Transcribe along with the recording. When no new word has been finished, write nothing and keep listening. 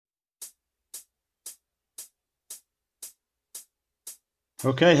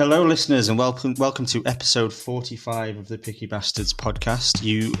Okay, hello listeners, and welcome to episode 45 of the Picky Bastards podcast.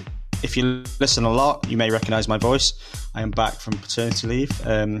 If you listen a lot, you may recognise my voice. I am back from paternity leave.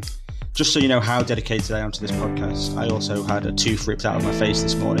 Just so you know how dedicated I am to this podcast, I also had a tooth ripped out of my face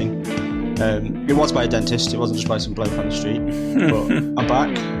this morning. It was by a dentist, it wasn't just by some bloke on the street, but I'm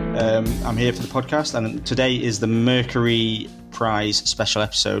back. I'm here for the podcast, and today is the Mercury Prize special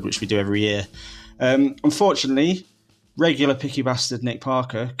episode, which we do every year. Unfortunately, regular Picky Bastard Nick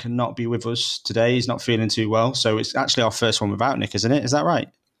Parker cannot be with us today. He's not feeling too well, so it's actually our first one without Nick, isn't it? Is that right?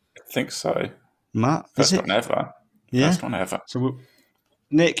 I think so. Matt? First one ever. Yeah? First one ever. So,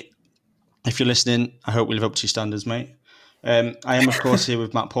 Nick, if you're listening, I hope we live up to your standards, mate. I am, of course, here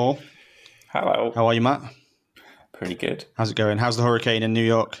with Matt Paul. Hello. How are you, Matt? Pretty good. How's it going? How's the hurricane in New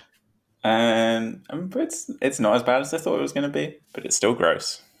York? It's not as bad as I thought it was going to be, but it's still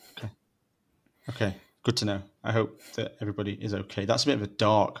gross. Okay. Good to know. I hope that everybody is okay. That's a bit of a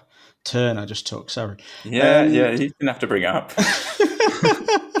dark turn I just took. Sorry. Yeah, you didn't have to bring it up.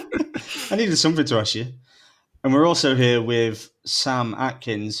 I needed something to ask you. And we're also here with Sam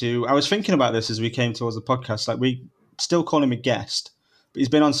Atkins, who I was thinking about this as we came towards the podcast. Like, we still call him a guest, but he's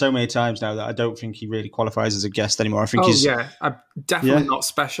been on so many times now that I don't think he really qualifies as a guest anymore. I think I'm definitely not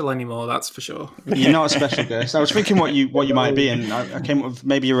special anymore. That's for sure. You're not a special guest. I was thinking what you might be, and I came up with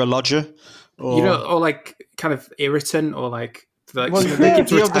maybe you're a lodger. Or like kind of irritant, or like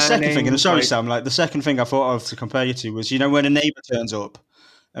the second thing. And sorry, Sam. Like the second thing I thought of to compare you to was, when a neighbour turns up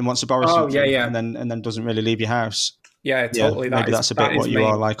and wants to borrow something, and then doesn't really leave your house. Yeah, totally. Maybe that's a bit what you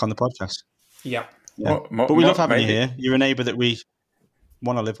are like on the podcast. Yeah. But we love having you here. You're a neighbour that we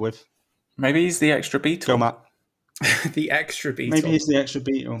want to live with. Maybe he's the extra beetle. Go, Matt. The extra beetle. Maybe he's the extra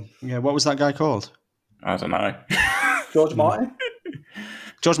beetle. Yeah. What was that guy called? I don't know. George Martin.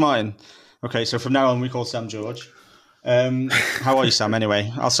 George Martin. Okay, so from now on we call Sam George. How are you, Sam,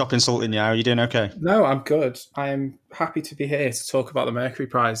 anyway? I'll stop insulting you. Are you doing okay? No, I'm good. I am happy to be here to talk about the Mercury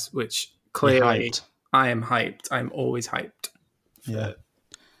Prize, which clearly I am hyped. I'm always hyped for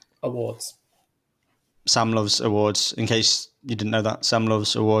awards. Sam loves awards. In case you didn't know that, Sam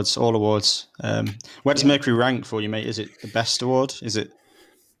loves awards, all awards. Where does Mercury rank for you, mate? Is it the best award? Is it?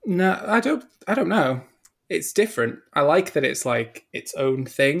 No, I don't know. It's different. I like that it's like its own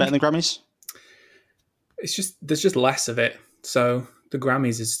thing. Better than the Grammys? There's just less of it. So the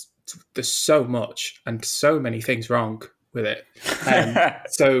Grammys there's so much and so many things wrong with it.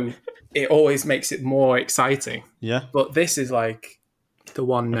 So it always makes it more exciting. Yeah. But this is like the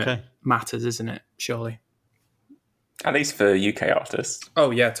one that matters, isn't it? Surely. At least for UK artists. Oh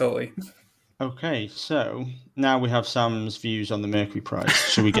yeah, totally. Okay, so now we have Sam's views on the Mercury Prize.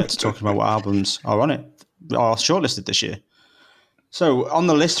 Should we get to talking about what albums are on it? Are shortlisted this year? So on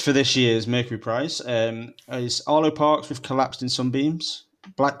the list for this year's Mercury Prize is Arlo Parks with Collapsed in Sunbeams,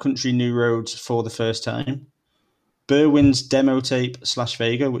 Black Country New Roads For the First Time, Berwyn's Demo Tape /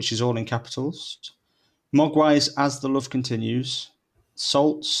 Vega, which is all in capitals, Mogwai's As the Love Continues,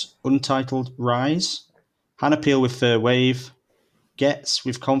 Salt's Untitled Rise, Hannah Peel with Fair Wave, Getz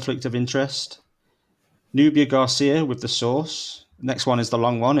with Conflict of Interest, Nubia Garcia with The Source. Next one is the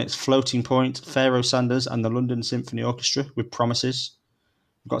long one. It's Floating Point, Pharoah Sanders and the London Symphony Orchestra with Promises.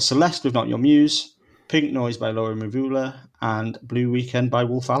 We've got Celeste with Not Your Muse, Pink Noise by Laura Mvula, and Blue Weekend by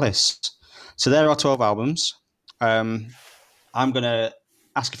Wolf Alice. So there are 12 albums. I'm going to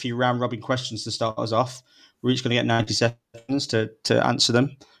ask a few round-robin questions to start us off. We're each going to get 90 seconds to answer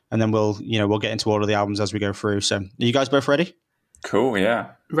them, and then we'll get into all of the albums as we go through. So are you guys both ready? Cool,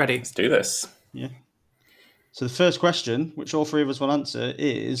 yeah. Ready. Let's do this. Yeah. So the first question, which all three of us will answer,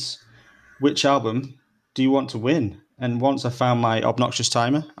 is which album do you want to win? And once I found my obnoxious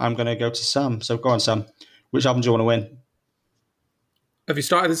timer, I'm going to go to Sam. So go on, Sam. Which album do you want to win? Have you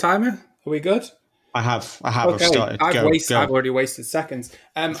started the timer? Are we good? I have. Okay. I've started. I've already wasted seconds.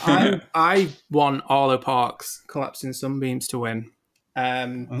 I want Arlo Parks, Collapsed in Sunbeams to win.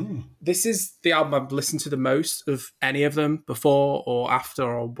 This is the album I've listened to the most of any of them, before or after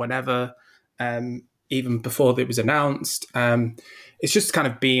or whenever. Even before it was announced. It's just kind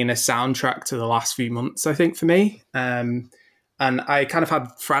of being a soundtrack to the last few months, I think, for me. And I kind of had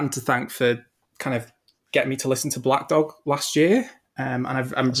Fran to thank for kind of getting me to listen to Black Dog last year. And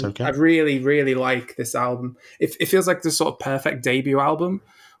I really, really like this album. It feels like the sort of perfect debut album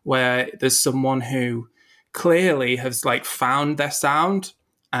where there's someone who clearly has like found their sound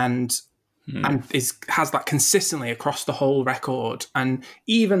and has that consistently across the whole record. And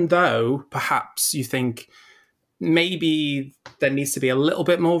even though perhaps you think maybe there needs to be a little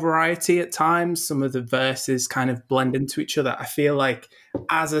bit more variety at times, some of the verses kind of blend into each other, I feel like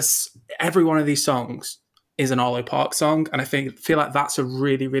every one of these songs is an Arlo Parks song, and I feel like that's a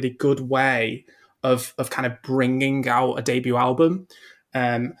really, really good way of kind of bringing out a debut album.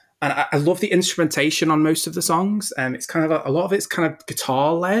 And I love the instrumentation on most of the songs. It's kind of a lot of it's kind of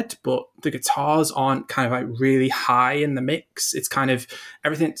guitar led, but the guitars aren't kind of like really high in the mix. It's kind of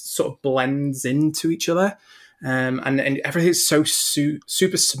everything sort of blends into each other. And everything's so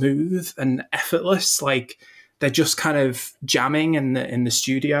super smooth and effortless. Like they're just kind of jamming in the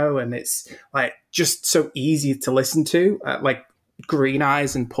studio, and it's like just so easy to listen to. Like Green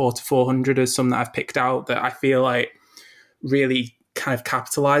Eyes and Porter 400 are some that I've picked out that I feel like really kind of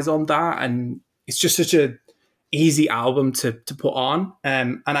capitalize on that, and it's just such a easy album to put on.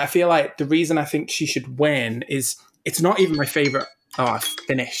 And I feel like the reason I think she should win is it's not even my favorite. Oh, I've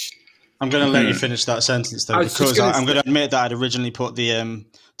finished. I'm going to let you finish that sentence though, because I'm going to admit that I'd originally put the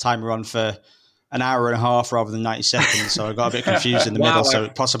timer on for an hour and a half rather than 90 seconds, so I got a bit confused in the middle. So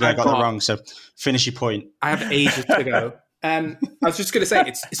possibly I got that wrong. So finish your point. I have ages to go. I was just going to say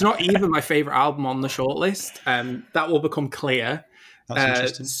it's not even my favorite album on the shortlist. That will become clear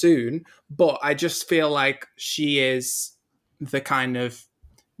soon. But I just feel like she is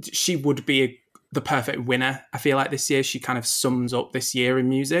she would be the perfect winner. I feel like this year she kind of sums up this year in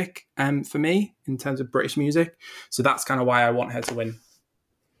music for me in terms of British music. So that's kind of why I want her to win.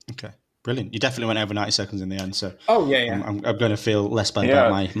 Okay, brilliant. You definitely went over 90 seconds in the end. So yeah. I'm going to feel less bad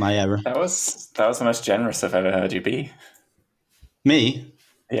about my error. That was the most generous I've ever heard you be. Me?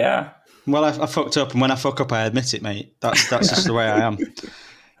 Yeah. Well, I fucked up, and when I fuck up, I admit it, mate. That's just the way I am.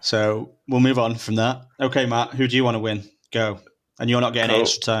 So we'll move on from that. Okay, Matt, who do you want to win? Go. And you're not getting any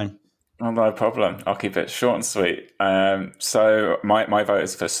extra time. Oh, no problem. I'll keep it short and sweet. So my vote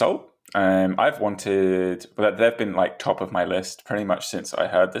is for Salt. They've been like top of my list pretty much since I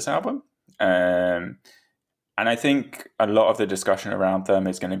heard this album. And I think a lot of the discussion around them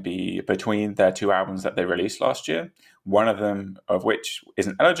is going to be between their two albums that they released last year, one of them of which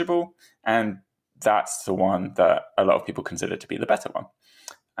isn't eligible, and that's the one that a lot of people consider to be the better one.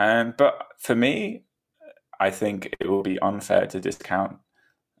 But for me, I think it will be unfair to discount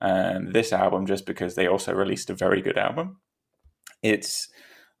this album just because they also released a very good album. It's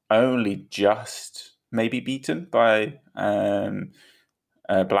only just maybe beaten by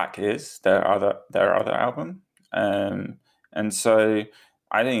Black Is, their other album. And so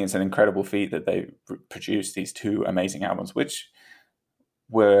I think it's an incredible feat that they produced these two amazing albums, which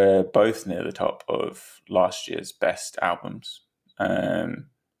were both near the top of last year's best albums.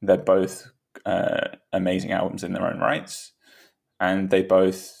 They're both amazing albums in their own rights, and they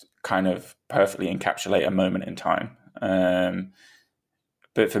both kind of perfectly encapsulate a moment in time.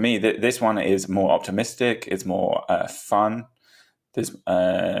 But for me, this one is more optimistic. It's more fun.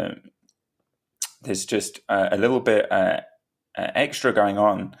 There's just a little bit extra going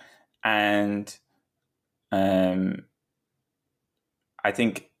on, and I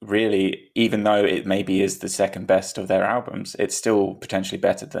think really, even though it maybe is the second best of their albums, it's still potentially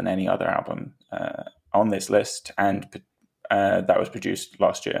better than any other album on this list, and that was produced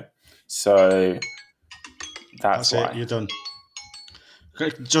last year. So that's why. It. You're done.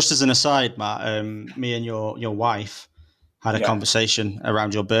 Just as an aside, Matt, me and your wife had a conversation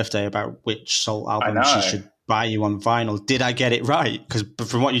around your birthday about which Salt album she should buy you on vinyl. Did I get it right? Because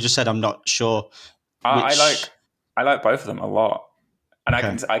from what you just said, I'm not sure. I like both of them a lot, and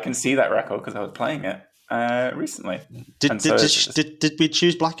I can see that record because I was playing it recently. Did we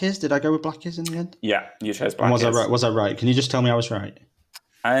choose Black Is? Did I go with Black Is in the end? Yeah, you chose Black Is. Was I right? Can you just tell me I was right?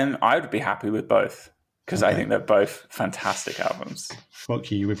 I would be happy with both because I think they're both fantastic albums.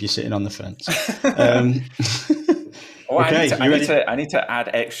 Fuck you if you're sitting on the fence. I need to add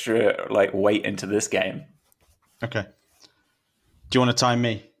extra weight into this game. Okay. Do you want to time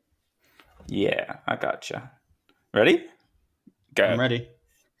me? Yeah, I gotcha. Ready? Go. I'm ready.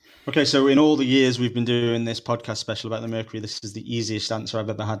 Okay, so in all the years we've been doing this podcast special about the Mercury, this is the easiest answer I've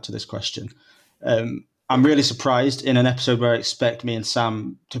ever had to this question. I'm really surprised in an episode where I expect me and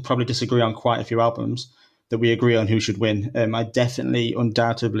Sam to probably disagree on quite a few albums that we agree on who should win. I definitely,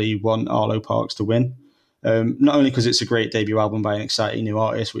 undoubtedly want Arlo Parks to win. Not only because it's a great debut album by an exciting new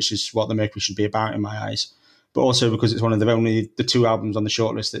artist, which is what the Mercury should be about in my eyes, but also because it's one of the two albums on the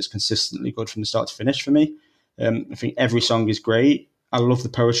shortlist that's consistently good from the start to finish for me. I think every song is great. I love the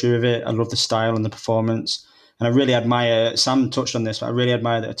poetry of it. I love the style and the performance. And I really admire, Sam touched on this, but I really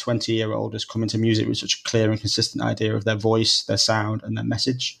admire that a 20-year-old has come into music with such a clear and consistent idea of their voice, their sound, and their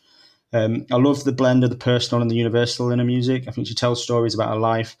message. I love the blend of the personal and the universal in her music. I think she tells stories about her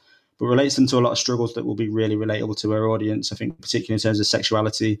life, but relates them to a lot of struggles that will be really relatable to her audience, I think, particularly in terms of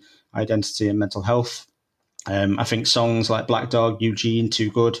sexuality, identity, and mental health. I think songs like Black Dog, Eugene,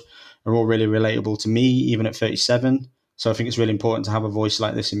 Too Good are all really relatable to me, even at 37. So I think it's really important to have a voice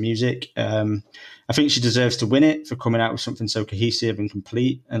like this in music. I think she deserves to win it for coming out with something so cohesive and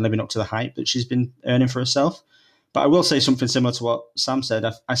complete and living up to the hype that she's been earning for herself. But I will say something similar to what Sam said.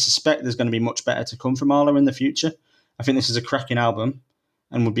 I suspect there's going to be much better to come from Arlo in the future. I think this is a cracking album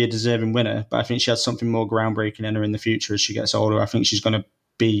and would be a deserving winner, but I think she has something more groundbreaking in her in the future as she gets older. I think she's going to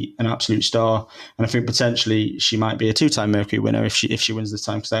be an absolute star, and I think potentially she might be a 2-time Mercury winner if she wins this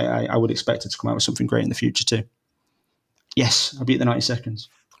time, because I would expect her to come out with something great in the future too. Yes, I beat the 90 seconds.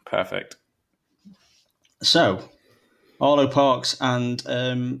 Perfect. So, Arlo Parks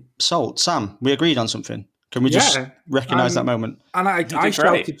and Salt. Sam, we agreed on something. Can we just recognise that moment? And I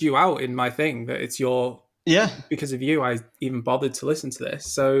shouted you out in my thing that it's your... Yeah. Because of you, I even bothered to listen to this.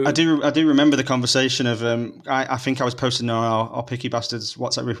 So I do remember the conversation of... I think I was posting on our Picky Bastards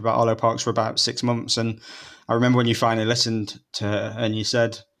WhatsApp group about Arlo Parks for about 6 months, and I remember when you finally listened to her and you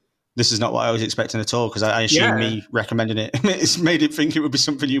said... This is not what I was expecting at all, because I assume me recommending it it's made it think it would be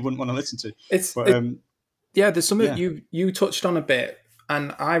something you wouldn't want to listen to. There's something you touched on a bit,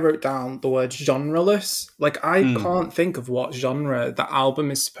 and I wrote down the word genreless. Like, I can't think of what genre that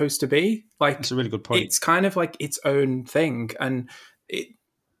album is supposed to be. Like, that's a really good point. It's kind of like its own thing, and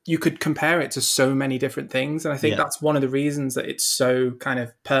you could compare it to so many different things. And I think that's one of the reasons that it's so kind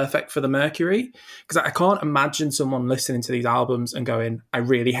of perfect for the Mercury. Because I can't imagine someone listening to these albums and going, I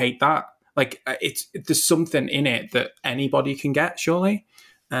really hate that. Like, there's something in it that anybody can get, surely.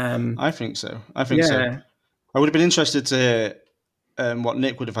 I think so. So. I would have been interested to hear what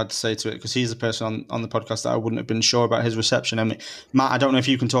Nick would have had to say to it, because he's the person on the podcast that I wouldn't have been sure about his reception. I mean, Matt, I don't know if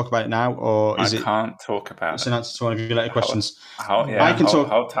you can talk about it now, or is it... I can't talk about it's an answer to one of your later questions. Hold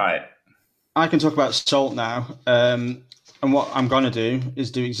tight. I can talk about Salt now, and what I'm going to do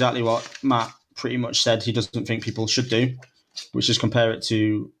is do exactly what Matt pretty much said he doesn't think people should do, which is compare it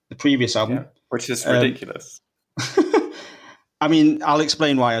to the previous album. Which is ridiculous. I mean, I'll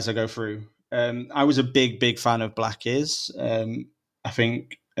explain why as I go through. I was a big fan of Black Is. I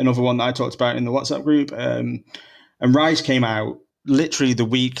think another one that I talked about in the WhatsApp group. And Rise came out literally the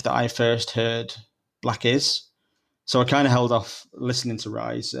week that I first heard Black Is. So I kind of held off listening to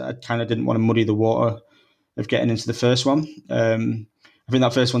Rise. I kind of didn't want to muddy the water of getting into the first one. I think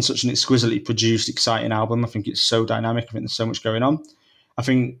that first one's such an exquisitely produced, exciting album. I think it's so dynamic. I think there's so much going on. I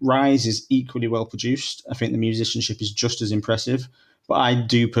think Rise is equally well produced. I think the musicianship is just as impressive. But I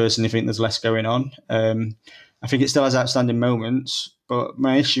do personally think there's less going on. I think it still has outstanding moments, but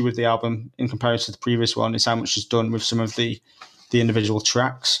my issue with the album in comparison to the previous one is how much is done with some of the individual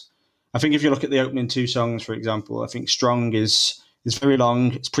tracks. I think if you look at the opening 2 songs, for example, I think Strong is very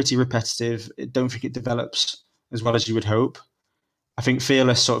long. It's pretty repetitive. I don't think it develops as well as you would hope. I think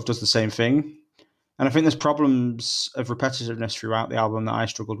Fearless sort of does the same thing. And I think there's problems of repetitiveness throughout the album that I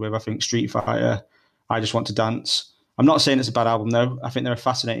struggled with. I think Street Fighter, I Just Want to Dance. I'm not saying it's a bad album, though. I think they're a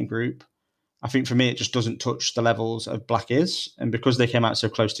fascinating group. I think for me, it just doesn't touch the levels of Black Is. And because they came out so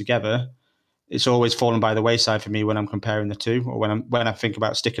close together, it's always fallen by the wayside for me when I'm comparing the two, or when I think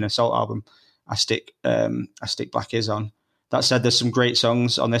about sticking a Salt album, I stick Black Is on. That said, there's some great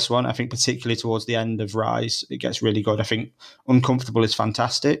songs on this one. I think particularly towards the end of Rise, it gets really good. I think Uncomfortable is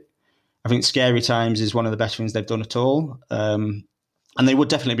fantastic. I think Scary Times is one of the best things they've done at all. And they would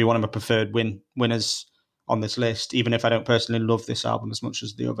definitely be one of my preferred winners on this list, even if I don't personally love this album as much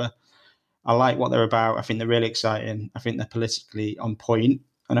as the other. I like what they're about. I think they're really exciting. I think they're politically on point.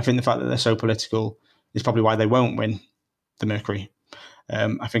 And I think the fact that they're so political is probably why they won't win the Mercury.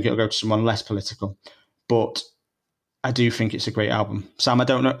 I think it'll go to someone less political. But I do think it's a great album. Sam, I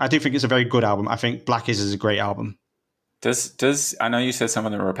don't know. I do think it's a very good album. I think Black is a great album. Does I know you said some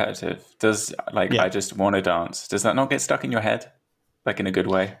of them are repetitive. I Just Want to Dance, does that not get stuck in your head? Like in a good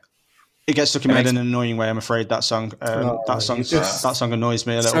way? It gets stuck in my head in an annoying way, I'm afraid, that song. That song annoys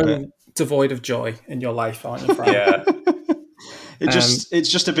me a little bit. Devoid of joy in your life, aren't you, Frank? Yeah. It's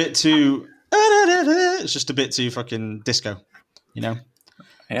just a bit too... It's just a bit too fucking disco, you know?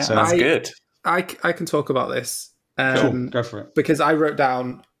 Yeah, so, that's good. I can talk about this. Cool, go for it. Because I wrote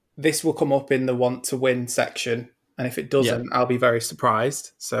down, this will come up in the want to win section. And if it doesn't, I'll be very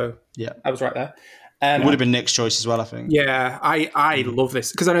surprised. So I was right there. It would have been Nick's choice as well, I think. Yeah, I love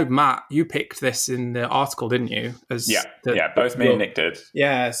this. Because I know, Matt, you picked this in the article, didn't you? Both me and Nick did.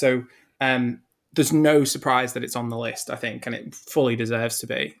 Yeah, so there's no surprise that it's on the list, I think, and it fully deserves to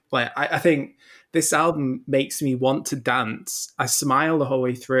be. Like, I think this album makes me want to dance. I smile the whole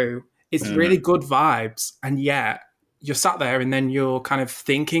way through. It's really good vibes, and yet you're sat there and then you're kind of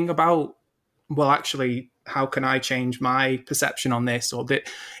thinking about, well, actually, how can I change my perception on this? Or that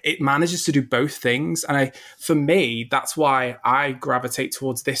it manages to do both things. And for me, that's why I gravitate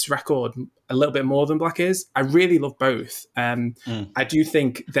towards this record a little bit more than Black is. I really love both. I do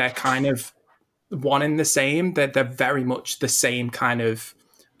think they're kind of one in the same. They're very much the same kind of.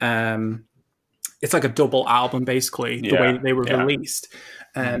 It's like a double album, basically, the way that they were released.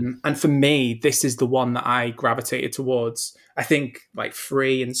 And for me, this is the one that I gravitated towards. I think like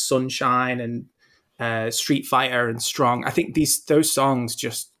Free and Sunshine and Street Fighter and Strong. I think those songs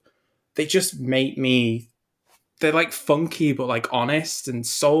just make me. They're like funky, but like honest and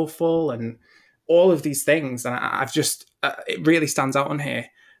soulful, and all of these things. And I've just it really stands out on here.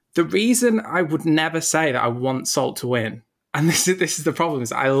 The reason I would never say that I want Salt to win, and this is the problem,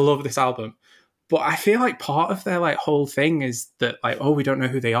 is I love this album, but I feel like part of their like whole thing is that like, oh, we don't know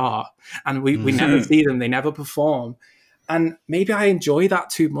who they are, and we never see them, they never perform, and maybe I enjoy that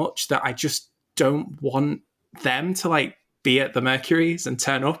too much that I just don't want them to like be at the Mercuries and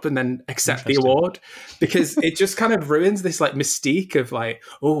turn up and then accept the award, because it just kind of ruins this like mystique of like,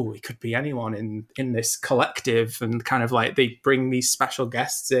 oh, it could be anyone in this collective, and kind of like they bring these special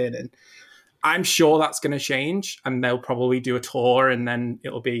guests in, and I'm sure that's going to change, and they'll probably do a tour, and then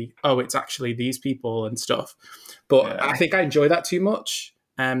it'll be, oh, it's actually these people and stuff. But I think I enjoy that too much.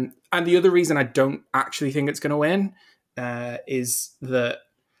 And the other reason I don't actually think it's going to win is that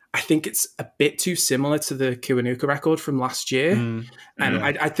I think it's a bit too similar to the Kiwanuka record from last year.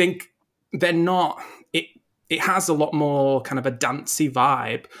 I think they're not... It has a lot more kind of a dancey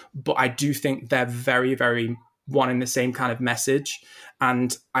vibe, but I do think they're very, very one in the same kind of message.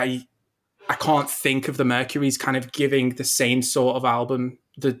 And I can't think of the Mercuries kind of giving the same sort of album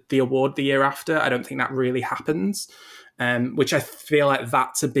the award the year after. I don't think that really happens, which I feel like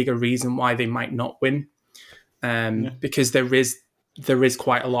that's a bigger reason why they might not win, because there is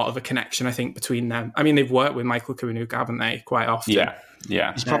quite a lot of a connection, I think, between them. I mean, they've worked with Michael Kiwanuka, haven't they, quite often?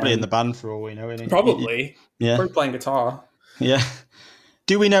 Yeah. He's probably in the band for all we know, isn't he? Probably. Yeah. Probably playing guitar. Yeah.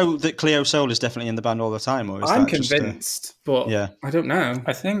 Do we know that Cleo Sol is definitely in the band all the time, or is I'm that convinced, but I don't know.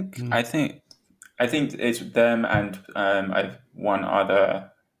 I think it's them and one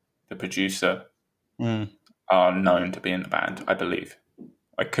other, the producer, are known to be in the band, I believe.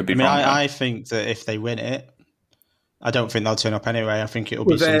 I could be wrong. I think that if they win it, I don't think they'll turn up anyway. I think it'll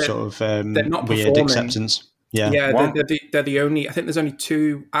be some sort of weird acceptance. Yeah, they're the only... I think there's only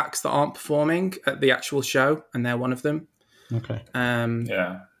 2 acts that aren't performing at the actual show, and they're one of them. Okay.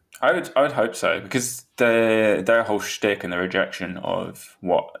 Yeah. I would hope so, because their whole shtick and the rejection of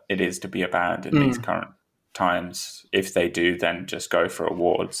what it is to be a band in these current times, if they do then just go for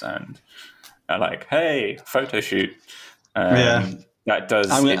awards and are like, hey, photo shoot. It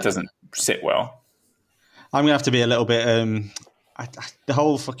doesn't sit well. I'm gonna have to be a little bit the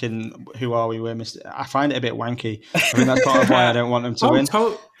whole fucking who are we, we're Mr. I find it a bit wanky. I think that's part of why I don't want them to win.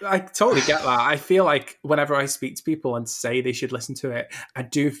 I totally get that. I feel like whenever I speak to people and say they should listen to it, I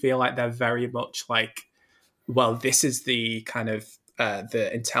do feel like they're very much like, well, this is the kind of the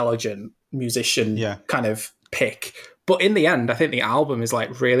intelligent musician kind of pick. But in the end, I think the album is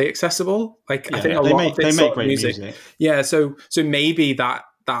like really accessible. Like I think they make great music. Yeah, so maybe that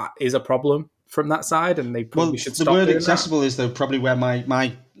is a problem from that side, and they probably should stop. The word doing accessible is though probably where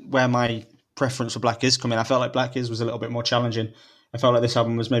my preference for Black Is coming. I felt like Black Is was a little bit more challenging. I felt like this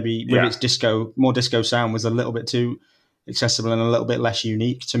album was maybe with its more disco sound was a little bit too accessible and a little bit less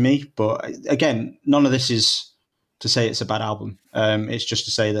unique to me. But again, none of this is to say it's a bad album. It's just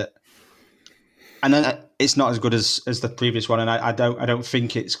to say that, and then it's not as good as the previous one. And I don't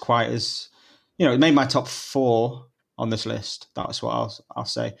think it's quite as, it made my top 4 on this list. That's what I'll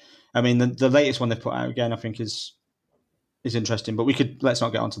say. I mean, the latest one they put out again, I think is interesting, but let's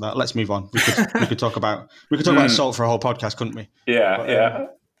not get onto that. Let's move on. We could talk about Salt for a whole podcast, couldn't we? Yeah.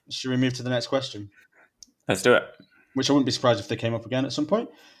 Should we move to the next question? Let's do it. Which I wouldn't be surprised if they came up again at some point.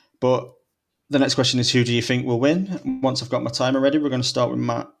 But the next question is, who do you think will win? Once I've got my timer ready, we're going to start with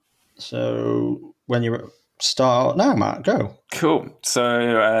Matt. So when you start now, Matt, go. Cool. So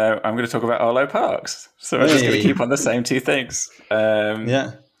I'm going to talk about Arlo Parks. So we're just going to keep on the same 2 things.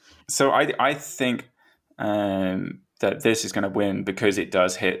 So I think that this is going to win because it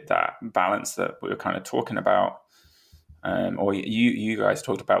does hit that balance that we were kind of talking about, or you guys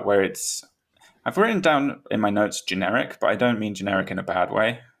talked about, where it's... I've written down in my notes generic, but I don't mean generic in a bad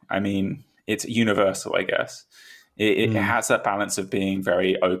way. I mean, it's universal, I guess. It has that balance of being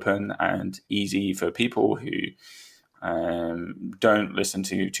very open and easy for people who don't listen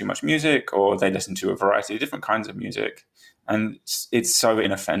to too much music, or they listen to a variety of different kinds of music. And it's so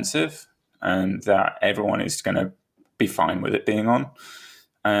inoffensive that everyone is going to be fine with it being on.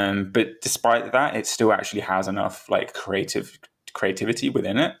 But despite that, it still actually has enough like creativity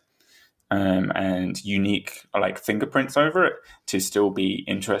within it, and unique like fingerprints over it to still be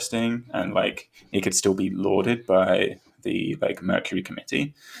interesting, and like it could still be lauded by the like Mercury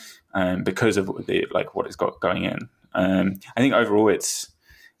Committee, because of the like what it's got going in. I think overall it's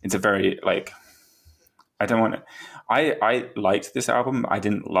a very like I liked this album. I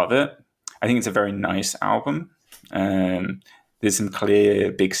didn't love it. I think it's a very nice album. There's some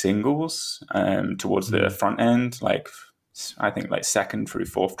clear big singles towards the front end, like I think like second through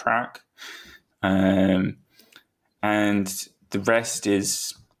fourth track, and the rest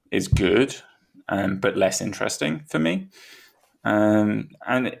is good, but less interesting for me. And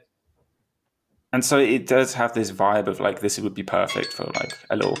so it does have this vibe of like this would be perfect for like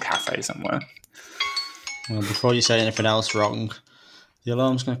a little cafe somewhere. Well, before you say anything else wrong, the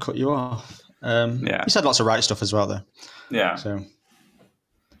alarm's going to cut you off. You said lots of right stuff as well, though. Yeah. So,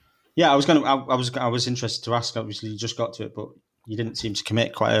 yeah, I was interested to ask. Obviously, you just got to it, but you didn't seem to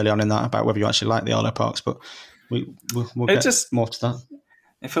commit quite early on in that about whether you actually like the Arlo Parks. But we'll get just more to that.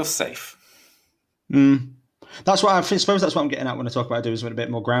 It feels safe. That's what I suppose. That's what I'm getting at when I talk about doing something a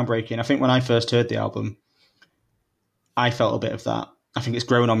bit more groundbreaking. I think when I first heard the album, I felt a bit of that. I think it's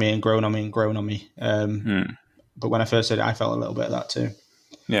grown on me and grown on me and grown on me. But when I first heard it, I felt a little bit of that too.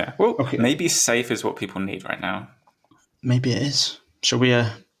 Yeah. Well, maybe safe is what people need right now. Maybe it is. Shall we?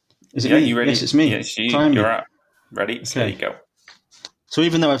 Is it me? You ready? Yes, it's me. Yes, you're up. Ready? Okay. Steady, go. So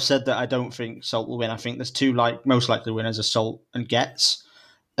even though I've said that I don't think Salt will win, I think there's two most likely winners are Salt and Gets.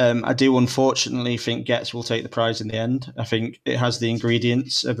 I do unfortunately think Gets will take the prize in the end. I think it has the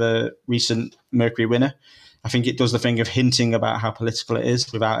ingredients of a recent Mercury winner. I think it does the thing of hinting about how political it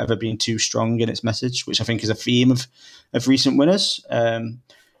is without ever being too strong in its message, which I think is a theme of recent winners.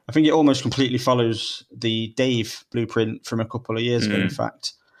 I think it almost completely follows the Dave blueprint from a couple of years ago, in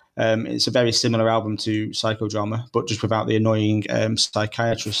fact. It's a very similar album to Psychodrama, but just without the annoying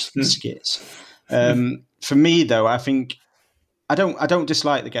psychiatrist skits. For me, though, I think I don't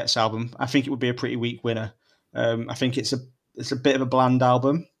dislike the Gets album. I think it would be a pretty weak winner. I think it's a bit of a bland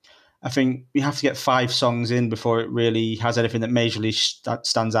album. I think you have to get 5 songs in before it really has anything that majorly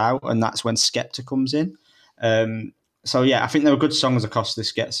stands out, and that's when Skepta comes in. So yeah, I think there were good songs across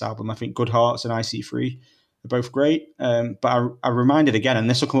this Gets album. I think Good Hearts and IC3 are both great. But I reminded again, and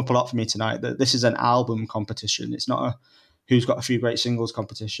this will come up a lot for me tonight, that this is an album competition. It's not a who's got a few great singles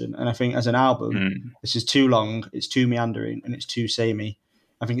competition. And I think as an album, this is too long, it's too meandering, and it's too samey.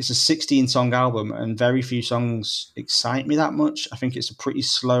 I think it's a 16-song album, and very few songs excite me that much. I think it's a pretty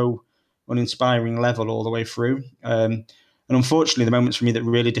slow, uninspiring level all the way through. And unfortunately, the moments for me that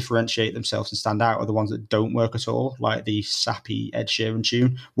really differentiate themselves and stand out are the ones that don't work at all, like the sappy Ed Sheeran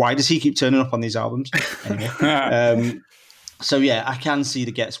tune. Why does he keep turning up on these albums? Anyway, so yeah, I can see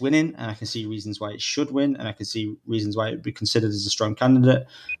the Gets winning, and I can see reasons why it should win, and I can see reasons why it would be considered as a strong candidate.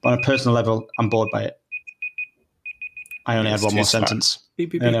 But on a personal level, I'm bored by it. I only had one more sentence.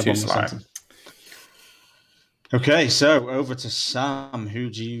 Okay, so over to Sam. Who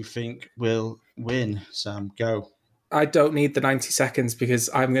do you think will win? Sam, go. I don't need the 90 seconds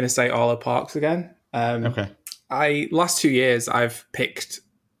because I'm going to say Arlo Parks again. Okay. Last 2 years, I've picked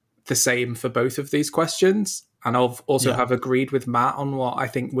the same for both of these questions, and I've also have agreed with Matt on what I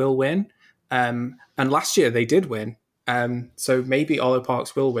think will win. And last year they did win, so maybe Arlo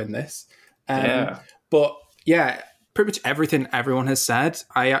Parks will win this. But yeah, pretty much everything everyone has said.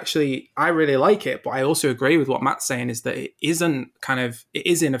 I really like it, but I also agree with what Matt's saying is that it is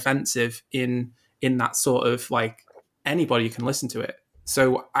inoffensive in that sort of like anybody can listen to it.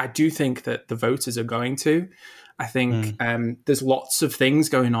 So I do think that the voters are going to. I think there's lots of things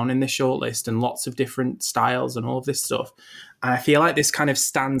going on in this shortlist and lots of different styles and all of this stuff. And I feel like this kind of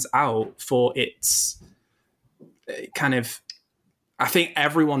stands out for its kind of, I think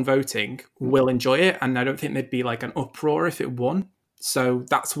everyone voting will enjoy it. And I don't think there'd be like an uproar if it won. So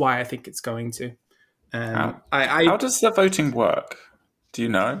that's why I think it's going to. How does the voting work? Do you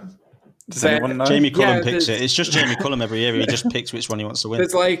know? Does anyone know? Jamie Cullum picks it. It's just Jamie Cullum every year. He just picks which one he wants to win.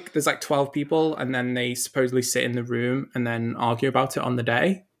 There's like 12 people, and then they supposedly sit in the room and then argue about it on the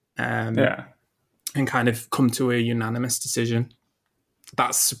day. And kind of come to a unanimous decision.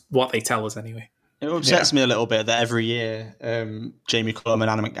 That's what they tell us anyway. It upsets me a little bit that every year Jamie Cullum and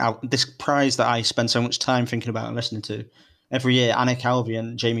Anna McAlvey, this prize that I spend so much time thinking about and listening to, every year Anna McAlvey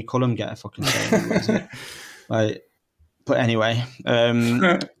and Jamie Cullum get a fucking say. But anyway,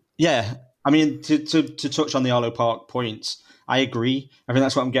 yeah, I mean, to touch on the Arlo Park points, I agree. I think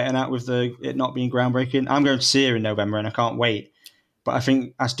that's what I'm getting at with it not being groundbreaking. I'm going to see her in November, and I can't wait. But I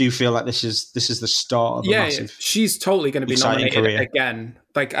think I do feel like this is the start of a massive. She's totally going to be nominated career. again.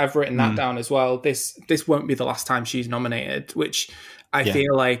 Like I've written that down as well. This won't be the last time she's nominated, which I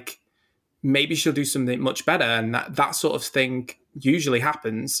feel like maybe she'll do something much better, and that sort of thing usually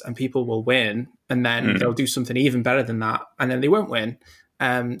happens, and people will win, and then they'll do something even better than that, and then they won't win.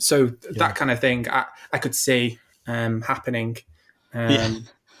 That kind of thing I could see happening. I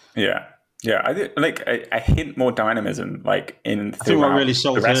think like a hint more dynamism, like throughout really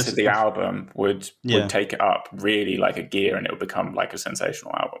the rest of the album would take it up really like a gear, and it would become like a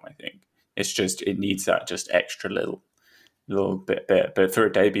sensational album. I think it's just it needs that just extra little bit. But for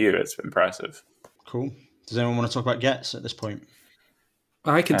a debut, it's impressive. Cool. Does anyone want to talk about Gets at this point?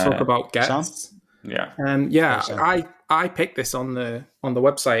 I can talk about Gets. Sam? Yeah. I picked this on the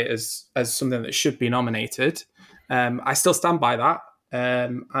website as something that should be nominated. I still stand by that.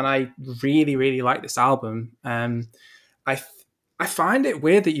 And I really, really like this album. I find it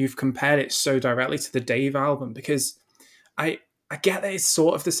weird that you've compared it so directly to the Dave album, because I get that it's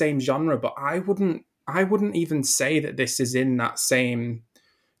sort of the same genre, but I wouldn't even say that this is in that same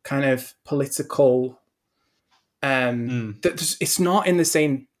kind of political. It's not in the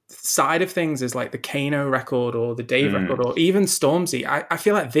same side of things as like the Kano record or the Dave record or even Stormzy. I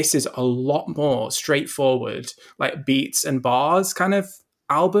feel like this is a lot more straightforward, like beats and bars kind of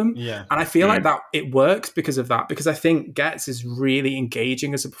album. Yeah. And I feel like that it works because of that, because I think Gets is really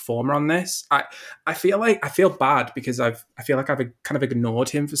engaging as a performer on this. I feel bad because I feel like I've kind of ignored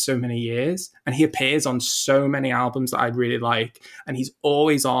him for so many years, and he appears on so many albums that I really like, and he's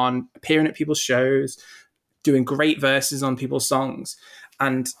always on, appearing at people's shows, doing great verses on people's songs.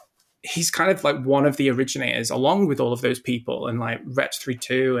 And he's kind of like one of the originators, along with all of those people, and like Wretch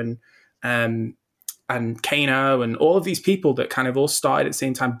 32 and Kano and all of these people that kind of all started at the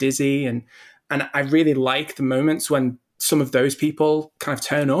same time, Dizzy. And I really like the moments when some of those people kind of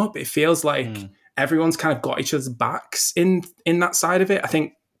turn up. It feels like everyone's kind of got each other's backs in that side of it. I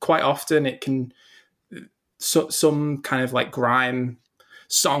think quite often it can, some kind of like grime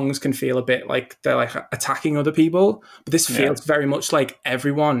songs can feel a bit like they're like attacking other people, but this feels very much like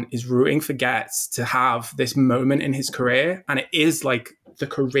everyone is rooting for Gets to have this moment in his career, and it is like the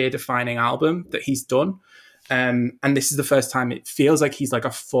career-defining album that he's done. And this is the first time it feels like he's like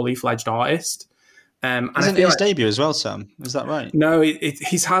a fully fledged artist. And isn't it his debut as well, Sam? Is that right? No,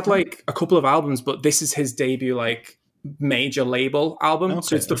 he's had like a couple of albums, but this is his debut like major label album. Okay,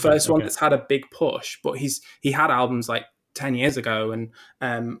 so it's the first one that's had a big push, but he had albums like 10 years ago, and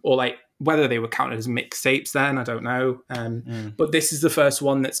or like whether they were counted as mixtapes then, I don't know. But this is the first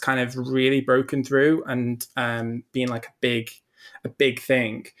one that's kind of really broken through and being like a big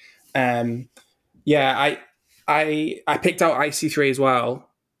thing. I picked out IC3 as well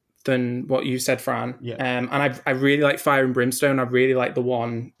than what you said, Fran. Yeah. And I really like Fire and Brimstone. I really like the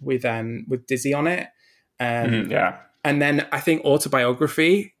one with Dizzy on it. And then I think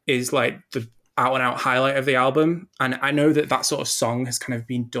Autobiography is like the out and out highlight of the album. And I know that sort of song has kind of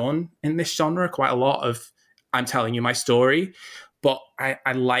been done in this genre quite a lot of I'm telling you my story, but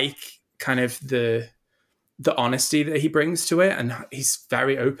I like kind of the honesty that he brings to it. And he's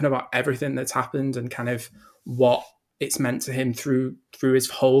very open about everything that's happened and kind of what it's meant to him through his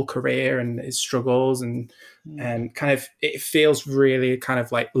whole career and his struggles and kind of, it feels really kind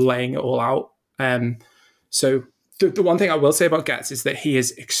of like laying it all out. So the one thing I will say about Gets is that he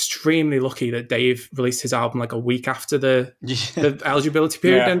is extremely lucky that Dave released his album like a week after the eligibility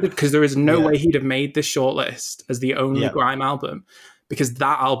period ended, because there is no way he'd have made this shortlist as the only grime album, because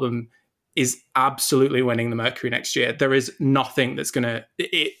that album is absolutely winning the Mercury next year. There is nothing that's gonna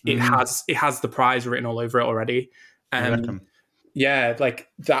it has the prize written all over it already. Like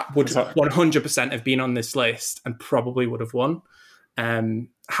that would 100% have been on this list and probably would have won.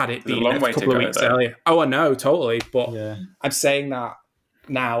 Had it been a couple of weeks earlier. Oh, I know, totally. But I'm saying that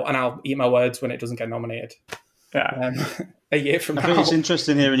now, and I'll eat my words when it doesn't get nominated. A year from now. I think it's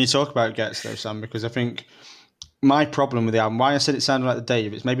interesting hearing you talk about Gets, though, Sam, because I think my problem with the album, why I said it sounded like the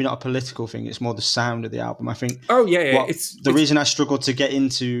Dave, it's maybe not a political thing, it's more the sound of the album. I think. It's the reason I struggled to get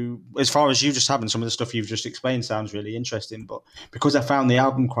into, as far as you just having some of the stuff you've just explained sounds really interesting, but because I found the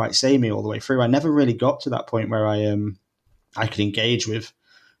album quite samey all the way through, I never really got to that point where I could engage with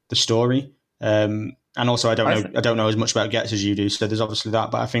the story. And also I don't know as much about Gets as you do, so there's obviously that.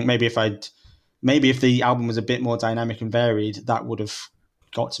 But I think maybe if the album was a bit more dynamic and varied, that would have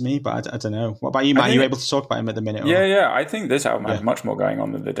got to me. But I don't know. What about you, Matt? Are you able to talk about him at the minute? I think this album has much more going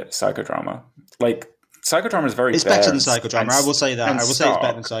on than the Psychodrama. Like Psychodrama is very. It's better than Psychodrama. I will say that. I will say it's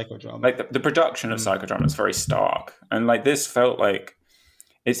better than Psychodrama. Like the production of Psychodrama is very stark, and like this felt like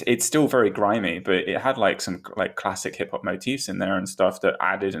it's still very grimy, but it had like some like classic hip hop motifs in there and stuff that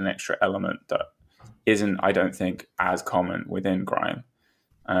added an extra element that isn't, I don't think, as common within grime.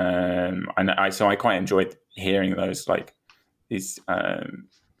 And I quite enjoyed hearing those like these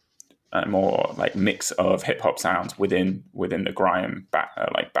more like mix of hip hop sounds within the grime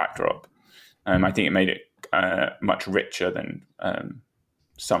backdrop. I think it made it much richer than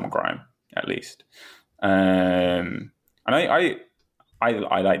some grime, at least. And I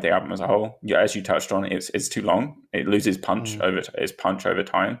like the album as a whole. Yeah, as you touched on, it's too long. It loses punch over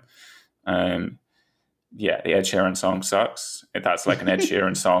time. Yeah, the Ed Sheeran song sucks. That's like an Ed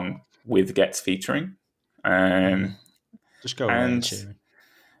Sheeran song with Gets featuring. Just go on Ed Sheeran.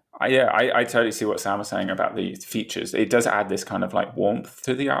 I totally see what Sam was saying about the features. It does add this kind of like warmth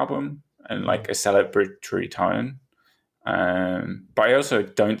to the album and like a celebratory tone. But I also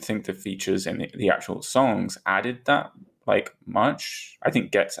don't think the features in the actual songs added that like much. I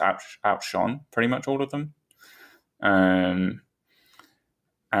think Gets outshone pretty much all of them.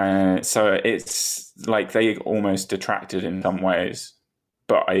 So it's like they almost detracted in some ways,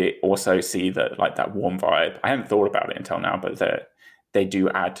 but I also see that like that warm vibe. I hadn't thought about it until now, but they do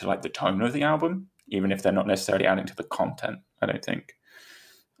add to like the tone of the album, even if they're not necessarily adding to the content, I don't think.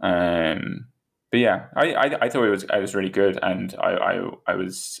 But yeah, I thought it was really good, and I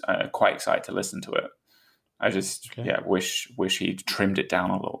was quite excited to listen to it. I just wish he'd trimmed it down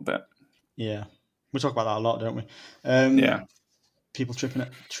a little bit. Yeah, we talk about that a lot, don't we? Yeah, people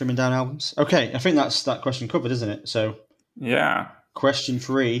trimming down albums. Okay, I think that's that question covered, isn't it? So yeah. Question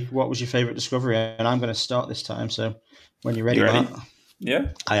 3: what was your favorite discovery? And I'm going to start this time. So when you're ready, Matt. Matt. Yeah,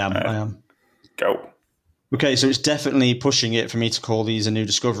 I am. Go. Okay, so it's definitely pushing it for me to call these a new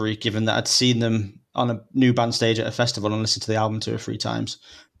discovery, given that I'd seen them on a new band stage at a festival and listened to the album 2 or 3 times.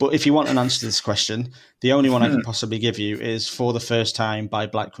 But if you want an answer to this question, the only one I can possibly give you is For the First Time by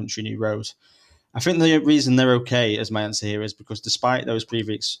Black Country New Road. I think the reason they're okay as my answer here is because despite those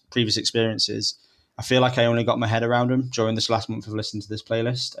previous experiences, I feel like I only got my head around them during this last month of listening to this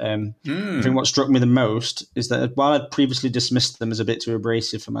playlist. I think what struck me the most is that while I'd previously dismissed them as a bit too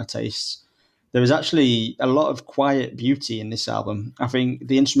abrasive for my tastes, there was actually a lot of quiet beauty in this album. I think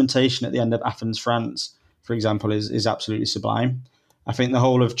the instrumentation at the end of Athens, France, for example, is absolutely sublime. I think the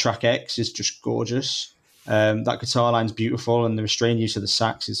whole of track X is just gorgeous. That guitar line's beautiful, and the restrained use of the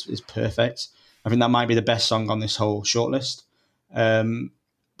sax is perfect. I think that might be the best song on this whole shortlist.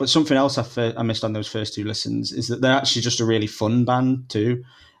 But something else I missed on those first 2 listens is that they're actually just a really fun band too.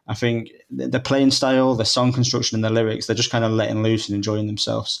 I think their playing style, their song construction, and their lyrics, they're just kind of letting loose and enjoying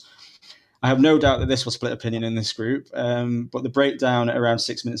themselves. I have no doubt that this will split opinion in this group, but the breakdown at around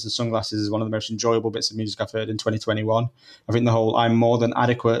 6 minutes of Sunglasses is one of the most enjoyable bits of music I've heard in 2021. I think the whole "I'm more than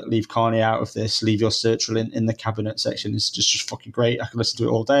adequate, leave Kanye out of this, leave your sertraline in the cabinet" section is just fucking great. I could listen to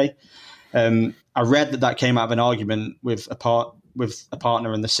it all day. I read that came out of an argument with a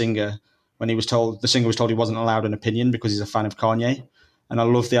partner and the singer when the singer was told he wasn't allowed an opinion because he's a fan of Kanye. And I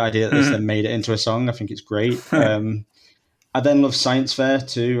love the idea that this then made it into a song. I think it's great. I then love Science Fair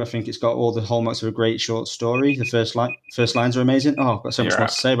too. I think it's got all the hallmarks of a great short story. The first lines are amazing. Oh, I've got so much more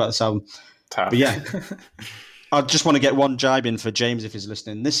to say about this album. Tough. But yeah, I just want to get one jibe in for James if he's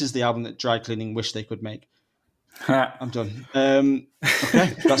listening. This is the album that dry cleaning wish they could make. I'm done.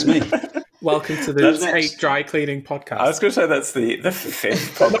 Okay, that's me. Welcome to the Hate Dry Cleaning podcast. I was going to say that's the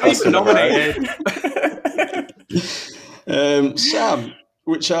 5th podcast nominated. Sam,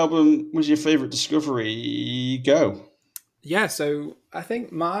 which album was your favourite discovery? Go. Yeah, so I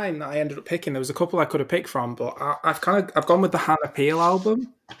think mine that I ended up picking, there was a couple I could have picked from, but I've gone with the Hannah Peel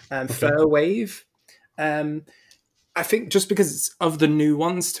album, Fair Wave. I think just because of the new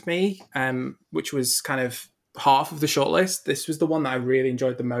ones to me, which was kind of half of the shortlist, this was the one that I really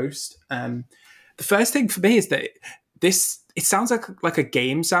enjoyed the most. The first thing for me is that it sounds like a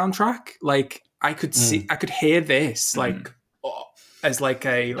game soundtrack. Like I could hear this like as like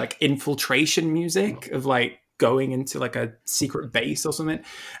a infiltration music of like going into like a secret base or something.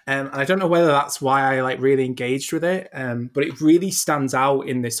 And I don't know whether that's why I like really engaged with it. But it really stands out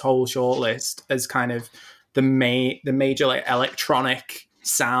in this whole shortlist as kind of the major like electronic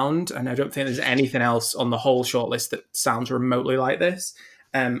sound. And I don't think there's anything else on the whole shortlist that sounds remotely like this.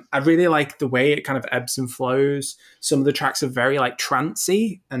 I really like the way it kind of ebbs and flows. Some of the tracks are very like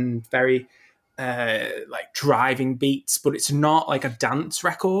trancey and very like driving beats, but it's not like a dance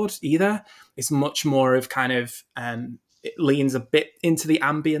record either. It's much more of kind of it leans a bit into the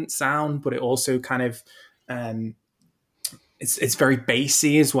ambient sound, but it also kind of it's very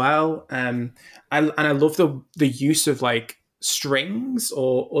bassy as well. I love the use of like strings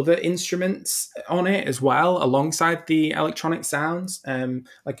or other instruments on it as well, alongside the electronic sounds.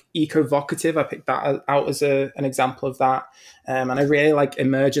 Like Ecovocative, I picked that out as an example of that. And I really like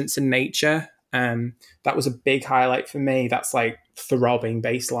Emergence in Nature. That was a big highlight for me. That's like throbbing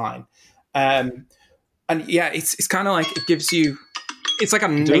bass line. And yeah, it's kind of like, it gives you, it's like a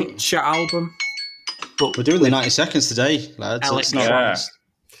nature album. But we're doing the 90 seconds today, lads. It's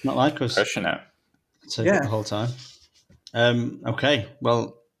not like us. Pushing it. Take it the whole time. Okay,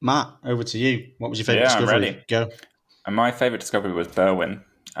 well, Matt, over to you. What was your favourite discovery? I'm ready. Go. And my favourite discovery was Berwyn.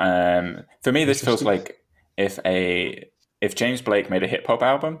 For me, this feels like if James Blake made a hip hop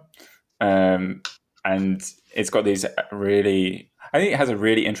album, and it's got these I think it has a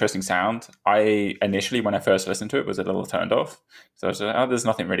really interesting sound. I initially, when I first listened to it, was a little turned off. So I was like, there's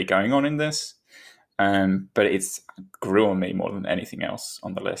nothing really going on in this. But it's grew on me more than anything else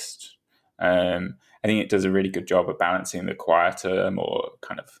on the list. I think it does a really good job of balancing the quieter, more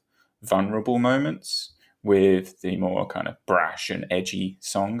kind of vulnerable moments with the more kind of brash and edgy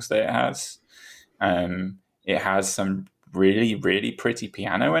songs that it has. It has some really, really pretty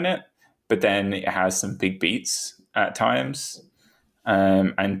piano in it, but then it has some big beats at times.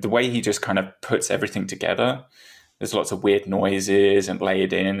 And the way he just kind of puts everything together, there's lots of weird noises and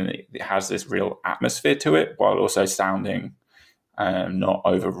layered in, and it has this real atmosphere to it while also sounding not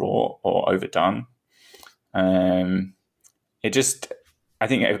over raw or overdone. I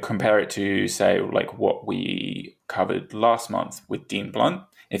think I would compare it to, say, like what we covered last month with Dean Blunt.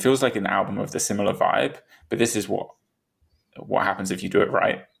 It feels like an album of the similar vibe, but this is what happens if you do it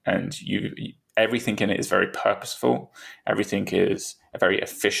right. And everything in it is very purposeful. Everything is very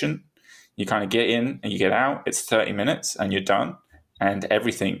efficient. You kind of get in and you get out. It's 30 minutes and you're done. And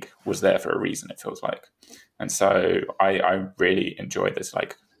everything was there for a reason, it feels like. And so I really enjoy this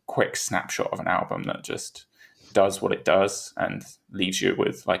like quick snapshot of an album that just does what it does and leaves you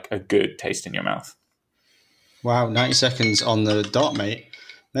with like a good taste in your mouth. Wow, 90 seconds on the dot, mate.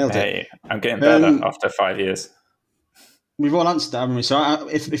 Nailed it. I'm getting better after 5 years. We've all answered that, haven't we? So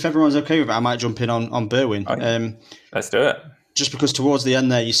if everyone's okay with it, I might jump in on Berwyn. Okay. Let's do it. Just because towards the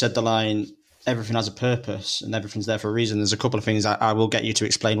end there, you said the line, everything has a purpose and everything's there for a reason. There's a couple of things I will get you to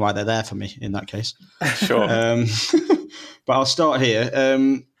explain why they're there for me in that case. Sure. But I'll start here.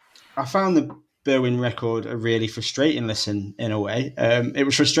 I found the Berwyn record a really frustrating listen in a way. It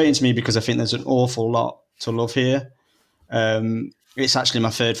was frustrating to me because I think there's an awful lot to love here. It's actually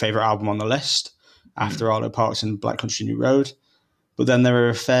my third favourite album on the list after Arlo Parks and Black Country New Road. But then there are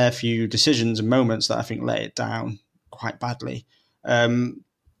a fair few decisions and moments that I think let it down quite badly.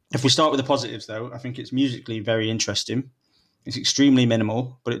 If we start with the positives, though, I think it's musically very interesting. It's extremely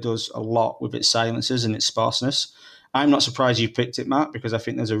minimal, but it does a lot with its silences and its sparseness. I'm not surprised you picked it, Matt, because I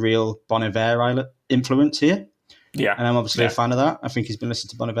think there's a real Bon Iver influence here. Yeah. And I'm obviously a fan of that. I think he's been listening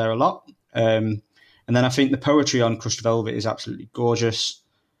to Bon Iver a lot. And then I think the poetry on Crushed Velvet is absolutely gorgeous.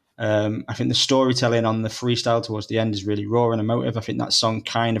 I think the storytelling on the freestyle towards the end is really raw and emotive. I think that song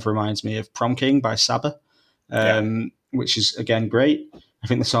kind of reminds me of Prom King by Saba, which is, again, great. I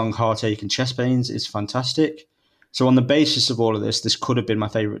think the song Heartache and Chest Pains is fantastic. So on the basis of all of this could have been my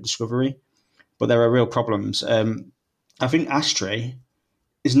favourite discovery, but there are real problems. I think Ashtray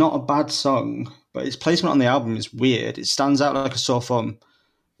is not a bad song, but its placement on the album is weird. It stands out like a sore thumb.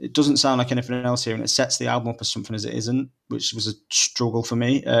 It doesn't sound like anything else here, and it sets the album up as something as it isn't, which was a struggle for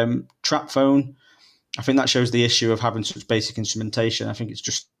me. Trap Phone, I think that shows the issue of having such basic instrumentation. I think it's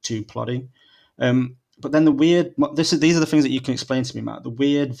just too plodding. But then the weird, these are the things that you can explain to me, Matt. The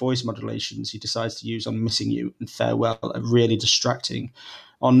weird voice modulations he decides to use on Missing You and Farewell are really distracting.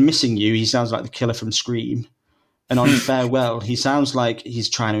 On Missing You, he sounds like the killer from Scream. And on Farewell, he sounds like he's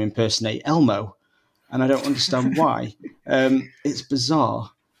trying to impersonate Elmo. And I don't understand why. It's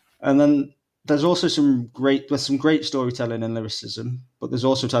bizarre. And then there's also some great storytelling and lyricism, but there's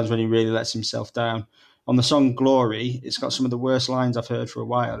also times when he really lets himself down. On the song Glory, it's got some of the worst lines I've heard for a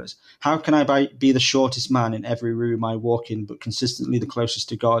while. It's, how can I be the shortest man in every room I walk in, but consistently the closest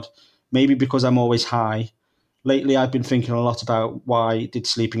to God? Maybe because I'm always high. Lately, I've been thinking a lot about why did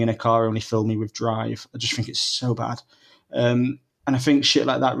sleeping in a car only fill me with drive. I just think it's so bad. And I think shit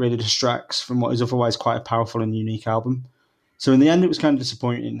like that really distracts from what is otherwise quite a powerful and unique album. So in the end, it was kind of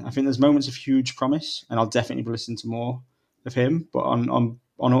disappointing. I think there's moments of huge promise, and I'll definitely be listening to more of him. But on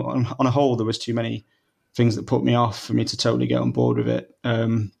a whole, there was too many things that put me off for me to totally get on board with it.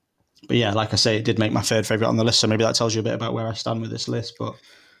 But yeah, like I say, it did make my third favourite on the list, so maybe that tells you a bit about where I stand with this list. But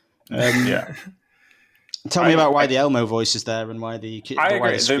tell me about why the Elmo voice is there and why the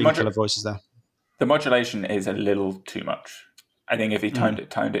Scream Killer voice is there. The modulation is a little too much. I think if he toned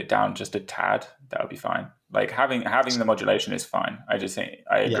it down just a tad, that would be fine. Like having the modulation is fine. I just think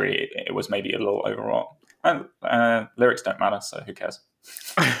I agree it was maybe a little overwrought. And lyrics don't matter, so who cares?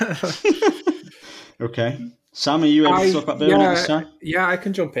 Okay. Sam, are you able to talk about Beowulf this time? Yeah, I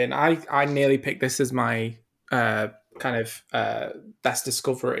can jump in. I nearly picked this as my kind of best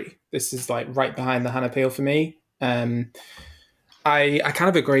discovery. This is like right behind the Hannah Peel for me. I kind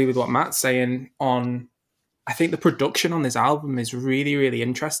of agree with what Matt's saying on. I think the production on this album is really, really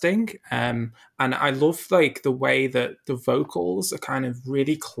interesting. And I love like the way that the vocals are kind of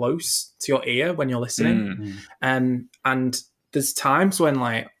really close to your ear when you're listening. And there's times when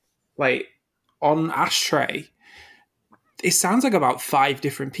like on Ashtray, it sounds like about 5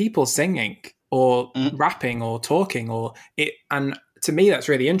 different people singing or rapping or talking and to me, that's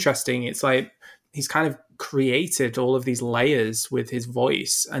really interesting. It's like he's kind of created all of these layers with his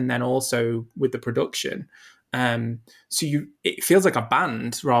voice and then also with the production. So it feels like a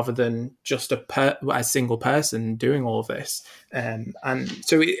band rather than just a single person doing all of this. And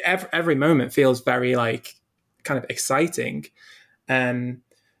so every moment feels very like kind of exciting. The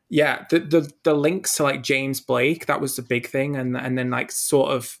links to like James Blake, that was the big thing. And then like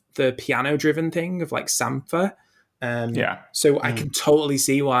sort of the piano driven thing of like Sampha. So I can totally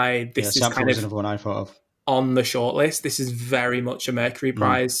see why this is kind of another one I thought of on the shortlist. This is very much a Mercury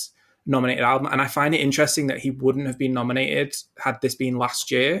Prize nominated album, and I find it interesting that he wouldn't have been nominated had this been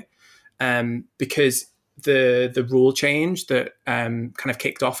last year, because the rule change that kind of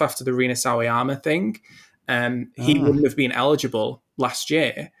kicked off after the Rina Sawayama thing, he wouldn't have been eligible last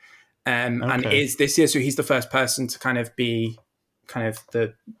year, and is this year. So he's the first person to kind of be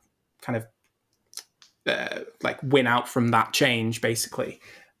like win out from that change, basically.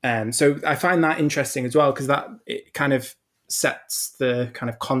 So I find that interesting as well, because that it kind of sets the kind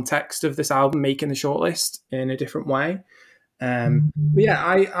of context of this album making the shortlist in a different way. But yeah,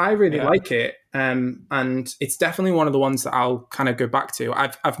 I really like it. And it's definitely one of the ones that I'll kind of go back to.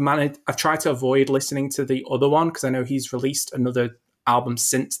 I've tried to avoid listening to the other one because I know he's released another album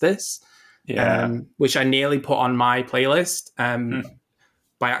since this, which I nearly put on my playlist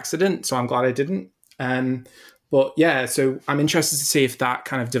by accident. So I'm glad I didn't. But yeah, so I'm interested to see if that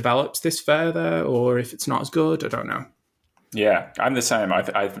kind of develops this further or if it's not as good. I don't know. Yeah, I'm the same.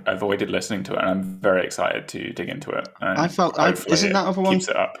 I've avoided listening to it, and I'm very excited to dig into it. I felt isn't that other one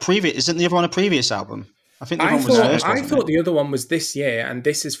previous? Isn't the other one a previous album? I think the other one was first. I thought the other one was this year, and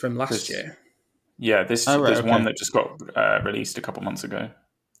this is from last year. Yeah, there's one that just got released a couple months ago.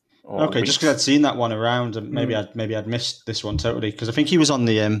 Okay, just because I'd seen that one around, and maybe I'd missed this one totally, because I think he was on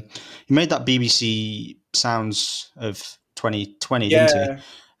the he made that BBC Sounds of 2020, didn't he?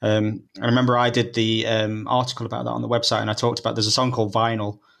 I remember I did the article about that on the website, and I talked about there's a song called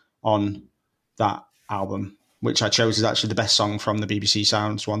Vinyl on that album, which I chose as actually the best song from the BBC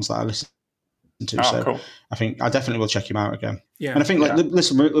Sounds ones that I listened to. Cool. I think I definitely will check him out again. Yeah. And I think,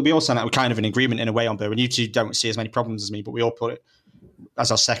 listen, we all sound like we're kind of in agreement in a way on Beau, and you two don't see as many problems as me, but we all put it as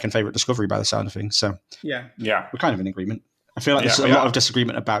our second favourite discovery by the sound of things. So yeah, we're kind of in agreement. I feel like there's a lot of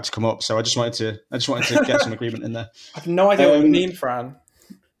disagreement about to come up, so I just wanted to get some agreement in there. I have no idea what you mean, Fran.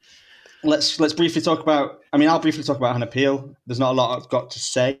 Let's briefly talk about. I mean, I'll briefly talk about Hannah Peel. There's not a lot I've got to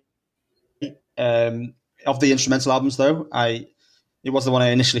say. Of the instrumental albums, though, it was the one I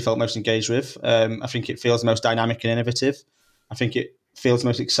initially felt most engaged with. I think it feels the most dynamic and innovative. I think it feels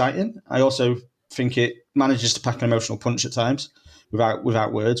most exciting. I also think it manages to pack an emotional punch at times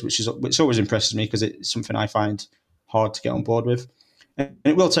without words, which always impresses me because it's something I find hard to get on board with. And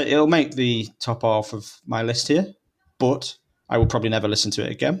it'll make the top half of my list here, but I will probably never listen to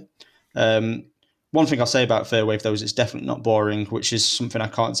it again. One thing I'll say about Fairwave, though, is it's definitely not boring, which is something I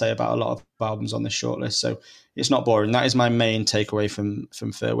can't say about a lot of albums on this shortlist. So it's not boring. That is my main takeaway from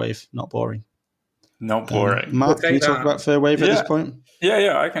Fairwave. Not boring. Not boring. Matt, can you talk about Fairwave at this point?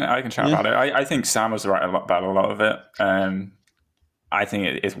 Yeah, I can chat about it. I think Sam was right about a lot of it. I think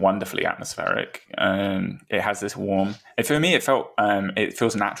it is wonderfully atmospheric. It has this warm. For me, it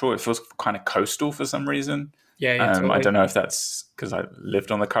feels natural. It feels kind of coastal for some reason. Yeah, totally. I don't know if that's because I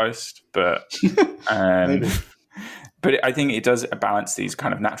lived on the coast, but but I think it does balance these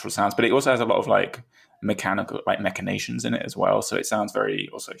kind of natural sounds. But it also has a lot of like mechanical, like machinations in it as well. So it sounds very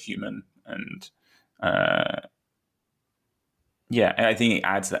also human, and I think it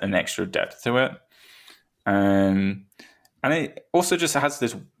adds an extra depth to it. And it also just has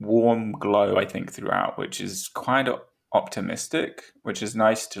this warm glow, I think, throughout, which is kind of optimistic, which is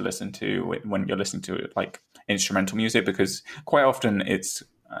nice to listen to when you're listening to it, like instrumental music, because quite often it's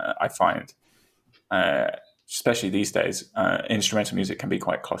I find especially these days instrumental music can be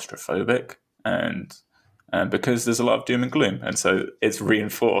quite claustrophobic, and because there's a lot of doom and gloom, and so it's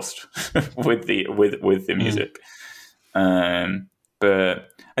reinforced with the music. But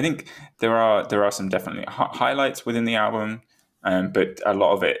I think there are some definitely highlights within the album, but a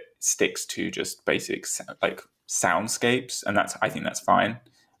lot of it sticks to just basic like soundscapes, and I think that's fine.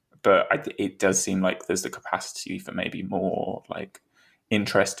 But it does seem like there's the capacity for maybe more like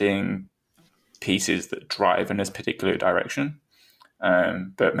interesting pieces that drive in this particular direction.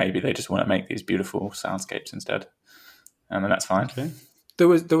 But maybe they just want to make these beautiful soundscapes instead, and that's fine. Okay. There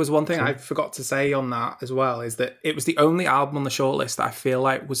was one thing I forgot to say on that as well, is that it was the only album on the shortlist that I feel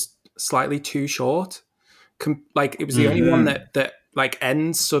like was slightly too short. Like it was the only one that like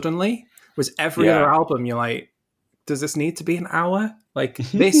ends suddenly. Was every other album you're like, does this need to be an hour? Like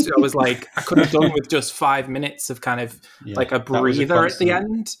this, I was like, I could have done with just 5 minutes of kind of like a breather at the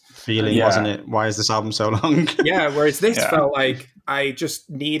end. Feeling, wasn't it? Why is this album so long? Whereas this felt like I just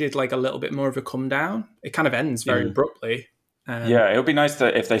needed like a little bit more of a come down. It kind of ends very abruptly. It would be nice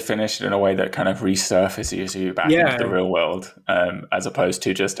if they finished it in a way that kind of resurfaces you back into the real world, as opposed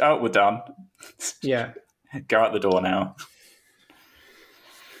to just, we're done. Yeah. Go out the door now.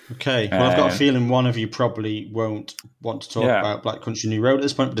 Okay, well, I've got a feeling one of you probably won't want to talk about Black Country New Road at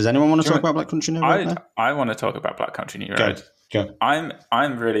this point. But does anyone want to talk about Black Country New Road? I want to talk about Black Country New Road. Go.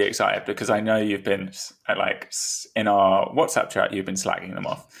 I'm really excited because I know you've been like in our WhatsApp chat, you've been slagging them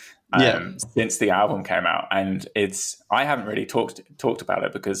off since the album came out, and I haven't really talked about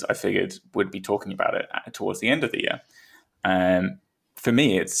it because I figured we'd be talking about it towards the end of the year. For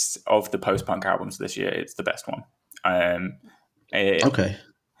me, it's of the post-punk albums this year, it's the best one. Okay.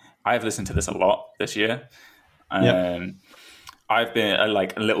 I've listened to this a lot this year. I've been a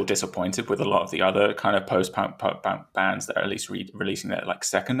little disappointed with a lot of the other kind of post-punk bands that are at least releasing their like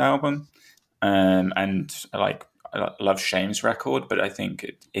second album. And like I love Shame's record, but I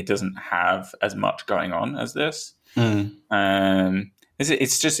think it doesn't have as much going on as this. It's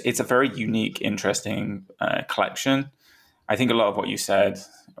a very unique, interesting collection. I think a lot of what you said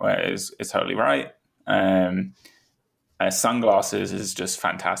is totally right. Sunglasses is just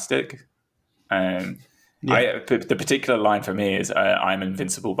fantastic. The particular line for me is I'm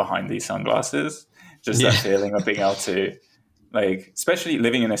invincible behind these sunglasses. Just that feeling of being able to, like, especially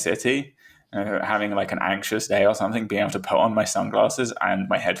living in a city, having like an anxious day or something, being able to put on my sunglasses and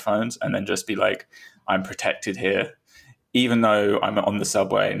my headphones and then just be like, I'm protected here. Even though I'm on the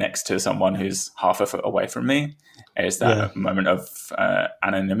subway next to someone who's half a foot away from me, it's that moment of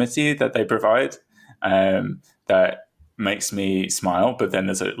anonymity that they provide that makes me smile, but then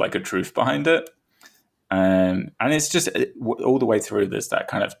there's a truth behind it. And it's just all the way through, there's that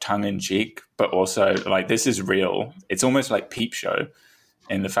kind of tongue-in-cheek, but also like this is real. It's almost like Peep Show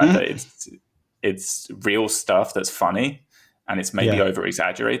in the fact that it's real stuff that's funny and it's maybe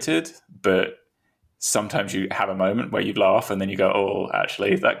over-exaggerated, but sometimes you have a moment where you laugh and then you go, oh,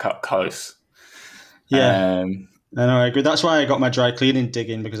 actually, that cut close. Yeah, I agree. That's why I got my dry cleaning dig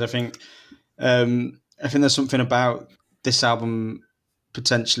in, because I think there's something about this album,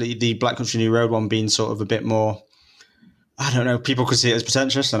 potentially the Black Country New Road one being sort of a bit more, I don't know, people could see it as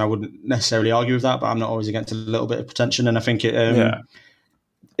pretentious, and I wouldn't necessarily argue with that, but I'm not always against a little bit of pretension, and I think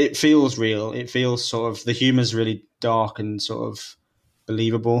it feels real. It feels sort of, the humor's really dark and sort of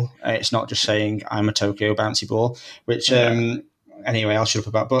believable. It's not just saying I'm a Tokyo bouncy ball, which anyway, I'll shut up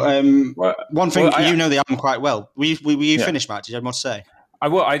about. But one thing, you know the album quite well. Were you finished, Matt? Did you have more to say?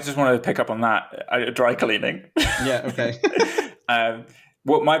 I just wanted to pick up on that dry cleaning. Yeah, okay.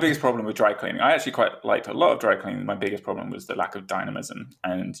 My biggest problem with dry cleaning, I actually quite liked a lot of dry cleaning. My biggest problem was the lack of dynamism,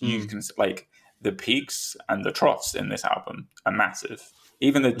 and you can like the peaks and the troughs in this album are massive.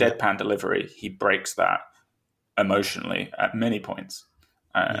 Even the deadpan delivery, he breaks that emotionally at many points,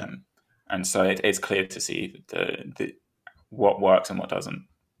 and so it's clear to see the what works and what doesn't.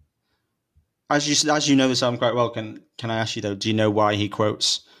 As you know this album quite well, can I ask you though? Do you know why he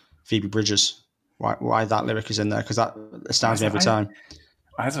quotes Phoebe Bridgers? Why that lyric is in there? Because that astounds me every time.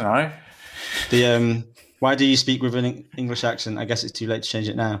 I don't know. The why do you speak with an English accent? I guess it's too late to change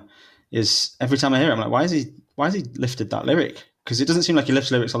it now. Is every time I hear it, I'm like, why has he lifted that lyric? Because it doesn't seem like he lifts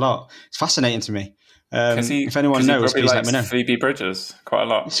lyrics a lot. It's fascinating to me. If anyone knows, please let me know. Phoebe Bridgers quite a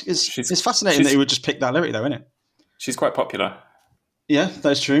lot. It's fascinating that he would just pick that lyric, though, isn't it? She's quite popular. Yeah,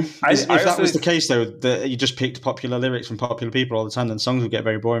 that's true. If that was the case, though, that you just picked popular lyrics from popular people all the time, then songs would get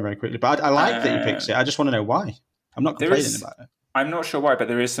very boring very quickly. But I like that he picks it. I just want to know why. I'm not complaining about it. I'm not sure why, but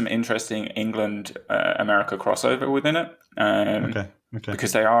there is some interesting England-America crossover within it. Okay.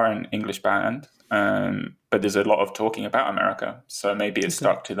 Because they are an English band, but there's a lot of talking about America. So maybe it's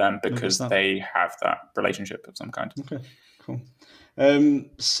stuck to them because they have that relationship of some kind. Okay, cool.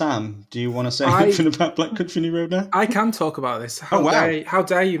 Sam, do you want to say anything about Black Country New Road now? I can talk about this. How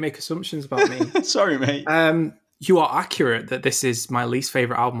dare you make assumptions about me? Sorry, mate. You are accurate that this is my least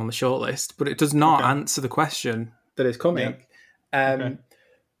favourite album on the shortlist, but it does not answer the question that is coming. Yeah.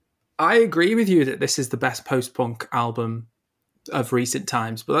 I agree with you that this is the best post-punk album of recent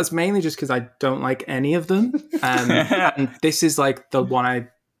times, but that's mainly just because I don't like any of them. And this is like the one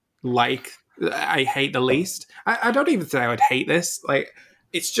I hate the least. I don't even say I would hate this. Like,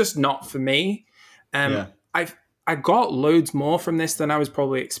 it's just not for me. I got loads more from this than I was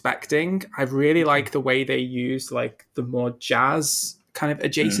probably expecting. I really like the way they use like the more jazz kind of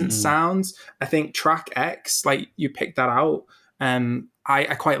adjacent sounds. I think track X, like you picked that out.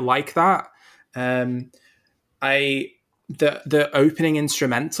 I quite like that. The opening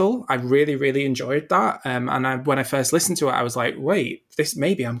instrumental, I really, really enjoyed that. When I first listened to it, I was like, wait,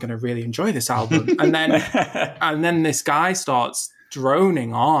 maybe I'm going to really enjoy this album. And then this guy starts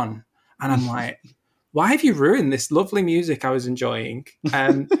droning on, and I'm like, why have you ruined this lovely music I was enjoying?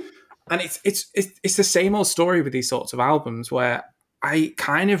 And it's the same old story with these sorts of albums where I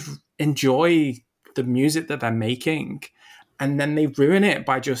kind of enjoy the music that they're making, and then they ruin it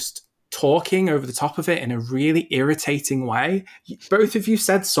by just talking over the top of it in a really irritating way. Both of you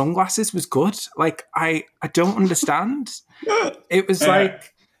said Sunglasses was good. Like, I don't understand. It was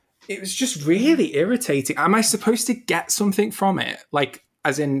like, it was just really irritating. Am I supposed to get something from it? Like,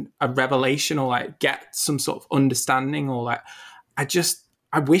 as in a revelation, or like get some sort of understanding, or like,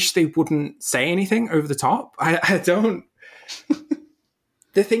 I wish they wouldn't say anything over the top. I don't.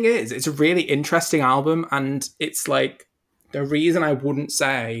 The thing is, it's a really interesting album, and it's like, the reason I wouldn't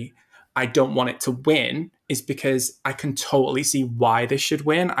say I don't want it to win is because I can totally see why this should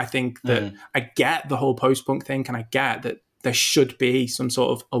win. I think that I get the whole post-punk thing, and I get that there should be some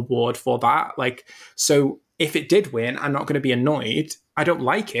sort of award for that. Like, so if it did win, I'm not going to be annoyed. I don't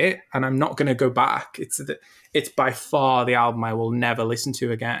like it, and I'm not going to go back. It's by far the album I will never listen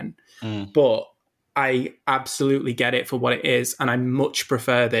to again. But I absolutely get it for what it is, and I much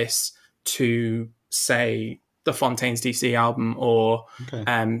prefer this to, say, the Fontaines DC album, or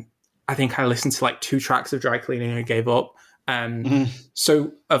I think I listened to like 2 tracks of Dry Cleaning and gave up.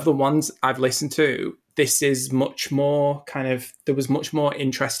 So of the ones I've listened to, this is much more there was much more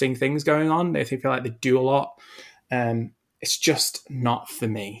interesting things going on. They feel like they do a lot. It's just not for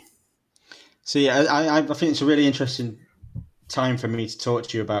me. See, I think it's a really interesting time for me to talk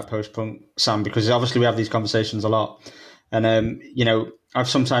to you about post-punk, Sam, because obviously we have these conversations a lot. And, I've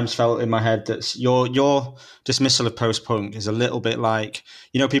sometimes felt in my head that your dismissal of post-punk is a little bit like,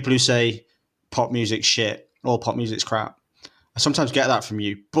 people who say pop music's shit, all pop music's crap. I sometimes get that from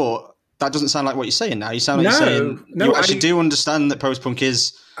you, but that doesn't sound like what you're saying now. You sound like you're saying you actually do understand that post-punk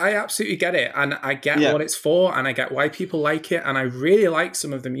is... I absolutely get it, and I get what it's for, and I get why people like it, and I really like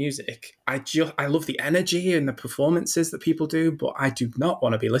some of the music. I love the energy and the performances that people do, but I do not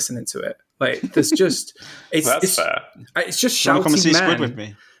want to be listening to it. Like, there's just... That's fair. It's just shouty come and see men. Squid with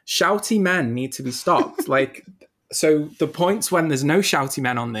me? Shouty men need to be stopped. Like, so the points when there's no shouty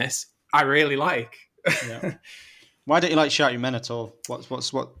men on this, I really like. Yeah. Why don't you like shouty men at all? What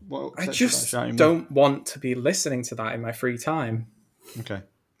I just don't want to be listening to that in my free time. Okay.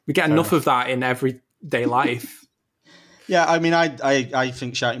 We get enough of that in everyday life. Yeah, I mean, I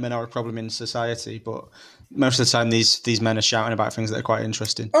think shouty men are a problem in society, but most of the time these men are shouting about things that are quite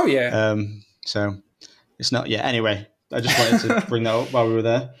interesting. Oh, yeah. So it's not... Yeah, anyway, I just wanted to bring that up while we were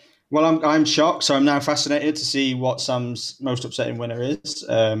there. Well, I'm shocked, so I'm now fascinated to see what Sam's most upsetting winner is.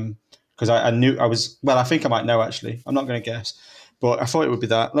 Because I think I might know, actually. I'm not going to guess. But I thought it would be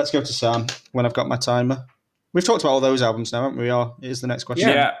that. Let's go to Sam when I've got my timer. We've talked about all those albums now, haven't we? Here's the next question.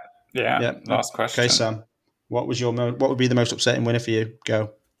 Yeah. Last question. Okay, Sam. What would be the most upsetting winner for you?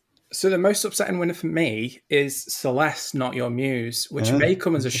 Go. So the most upsetting winner for me is Celeste, Not Your Muse, which may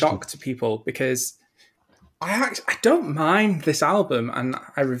come as a shock to people, because I don't mind this album, and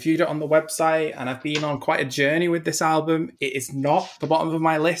I reviewed it on the website, and I've been on quite a journey with this album. It is not the bottom of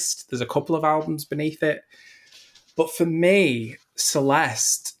my list. There's a couple of albums beneath it. But for me,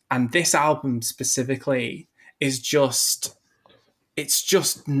 Celeste, and this album specifically, is just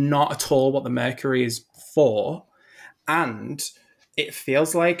not at all what the Mercury is for. And it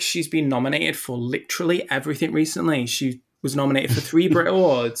feels like she's been nominated for literally everything recently. She was nominated for 3 Brit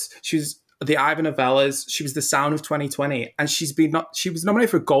Awards. She was the Ivor Novellas. She was the Sound of 2020. And she was nominated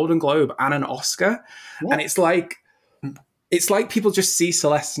for a Golden Globe and an Oscar. What? And it's like people just see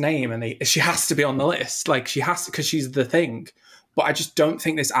Celeste's name and she has to be on the list. Like, she has to, because she's the thing. But I just don't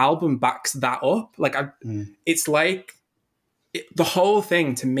think this album backs that up. Like, it's like... the whole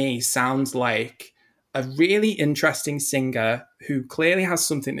thing to me sounds like a really interesting singer who clearly has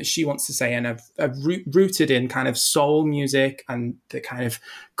something that she wants to say and are rooted in kind of soul music and the kind of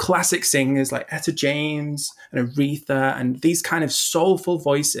classic singers like Etta James and Aretha and these kind of soulful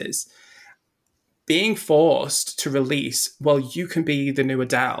voices being forced to release, well, you can be the new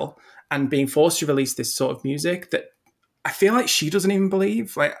Adele, and being forced to release this sort of music that I feel like she doesn't even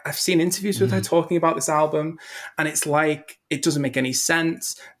believe. Like, I've seen interviews with her talking about this album, and it's like, it doesn't make any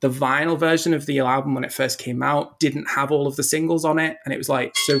sense. The vinyl version of the album when it first came out didn't have all of the singles on it, and it was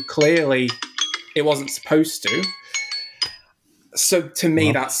like, so clearly it wasn't supposed to. So to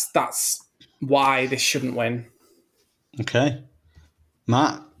me, that's why this shouldn't win. Okay.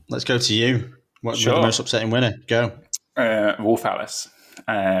 Matt, let's go to you. What's the most upsetting winner? Go. Wolf Alice.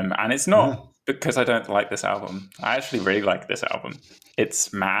 And it's not because I don't like this album. I actually really like this album.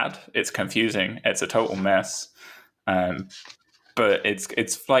 It's mad. It's confusing. It's a total mess. But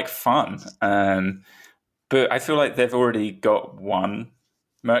it's like fun. But I feel like they've already got one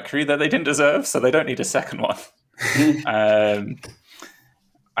Mercury that they didn't deserve, so they don't need a second one.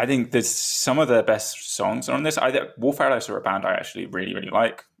 I think there's some of the best songs on this. Wolf Alice are a band I actually really, really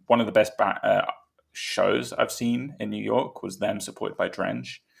like. One of the best shows I've seen in New York was them supported by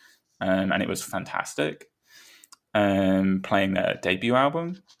Drench. And it was fantastic, playing their debut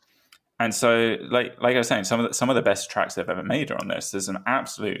album. And so, like I was saying, some of the best tracks they've ever made are on this. There's some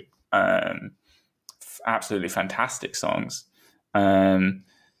absolutely fantastic songs.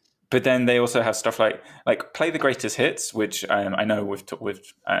 But then they also have stuff like Play the Greatest Hits, which I know we've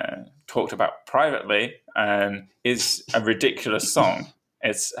talked about privately, is a ridiculous song.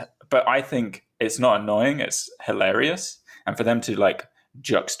 But I think it's not annoying. It's hilarious. And for them to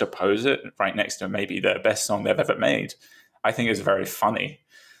juxtapose it right next to maybe the best song they've ever made, I think is very funny,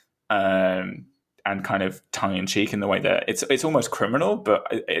 and kind of tongue in cheek in the way that it's almost criminal, but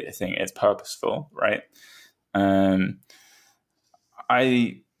I think it's purposeful, right? As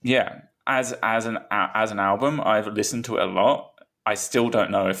an album, I've listened to it a lot. I still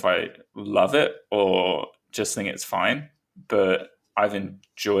don't know if I love it or just think it's fine, but I've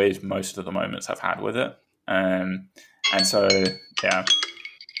enjoyed most of the moments I've had with it. And so, yeah.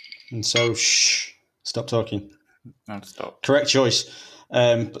 And so, shh. Stop talking. I'll stop. Correct choice.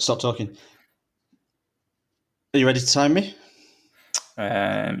 But stop talking. Are you ready to time me?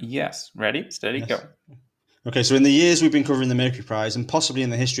 Yes. Ready? Steady, yes. Go. Okay, so in the years we've been covering the Mercury Prize, and possibly in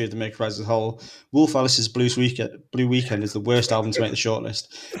the history of the Mercury Prize as a whole, Wolf Alice's Blue Weekend is the worst album to make the shortlist.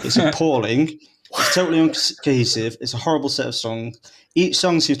 It's appalling. It's totally uncohesive. It's a horrible set of songs. Each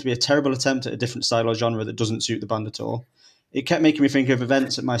song seems to be a terrible attempt at a different style or genre that doesn't suit the band at all. It kept making me think of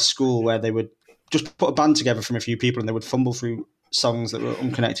events at my school where they would just put a band together from a few people and they would fumble through songs that were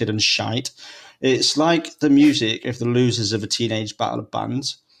unconnected and shite. It's like the music of the losers of a teenage battle of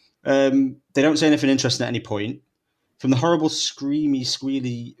bands. They don't say anything interesting at any point. From the horrible screamy,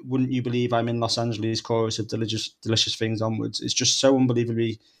 squealy, wouldn't you believe I'm in Los Angeles chorus of delicious things onwards, it's just so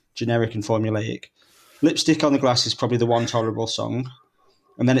unbelievably generic and formulaic. Lipstick on the Glass is probably the one tolerable song.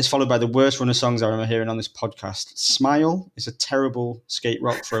 And then it's followed by the worst run of songs I remember hearing on this podcast. Smile is a terrible skate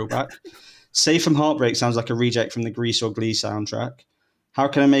rock throwback. Safe from Heartbreak sounds like a reject from the Grease or Glee soundtrack. How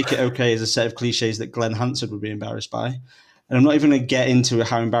Can I Make It Okay is a set of cliches that Glenn Hansard would be embarrassed by. And I'm not even going to get into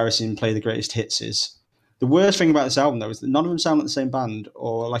how embarrassing Play the Greatest Hits is. The worst thing about this album, though, is that none of them sound like the same band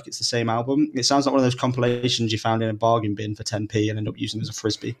or like it's the same album. It sounds like one of those compilations you found in a bargain bin for 10p and end up using as a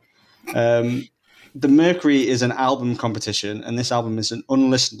frisbee. The Mercury is an album competition, and this album is an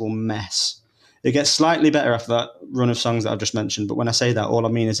unlistenable mess. It gets slightly better after that run of songs that I've just mentioned, but when I say that, all I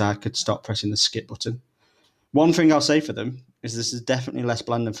mean is I could stop pressing the skip button. One thing I'll say for them is this is definitely less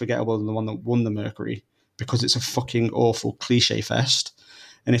bland and forgettable than the one that won the Mercury, because it's a fucking awful cliche fest.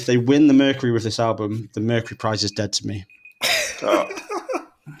 And if they win the Mercury with this album, the Mercury Prize is dead to me. Oh.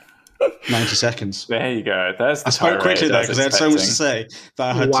 90 seconds. There you go. There's the I spoke quickly there because I had so much to say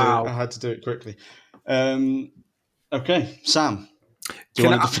that I had to do it quickly. Okay, Sam. Do you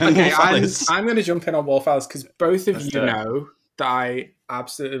want to defend Wolf Alice? I'm going to jump in on Wolf Alice because both of you know that I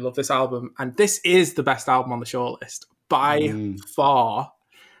absolutely love this album, and this is the best album on the shortlist by far,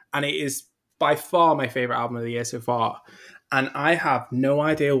 and it is by far my favorite album of the year so far. And I have no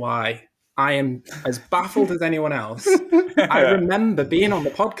idea why. I am as baffled as anyone else. I remember being on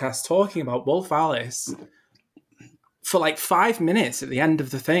the podcast talking about Wolf Alice for like 5 minutes at the end of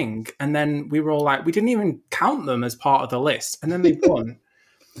the thing. And then we were all like, we didn't even count them as part of the list. And then they won.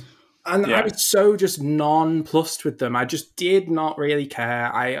 And I was so just nonplussed with them. I just did not really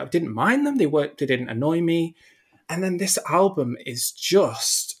care. I didn't mind them. They didn't annoy me. And then this album is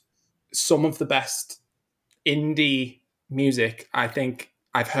just some of the best indie music I think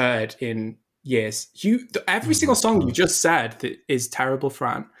I've heard in years. Every single song you just said that is terrible,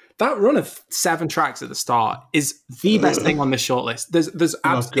 Fran. That run of 7 tracks at the start is the best thing on this shortlist.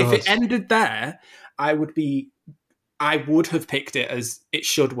 If it ended there, I would have picked it as it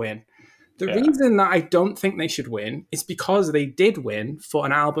should win. The reason that I don't think they should win is because they did win for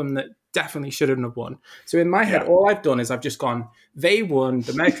an album that definitely shouldn't have won. So in my head, all I've done is I've just gone, they won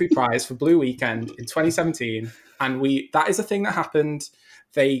the Mercury Prize for Blue Weekend in 2017, and that is a thing that happened.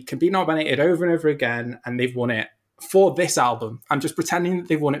 They can be nominated over and over again, and they've won it for this album. I'm just pretending that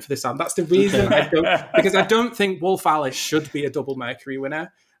they've won it for this album. That's the reason because I don't think Wolf Alice should be a double Mercury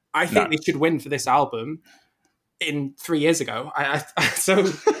winner. I think they should win for this album in 3 years ago. So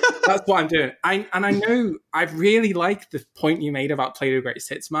that's what I'm doing. I know I really like the point you made about Play-Doh Greatest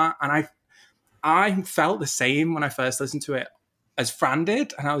Hits, Matt, and I felt the same when I first listened to it as Fran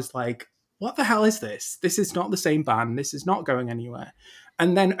did, and I was like, what the hell is this? This is not the same band. This is not going anywhere.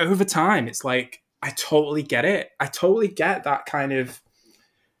 And then over time, it's like, I totally get it. I totally get that kind of,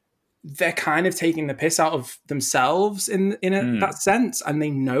 they're kind of taking the piss out of themselves in that sense. And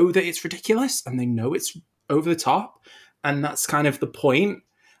they know that it's ridiculous and they know it's over the top. And that's kind of the point.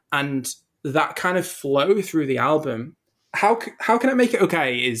 And that kind of flow through the album. How can I Make It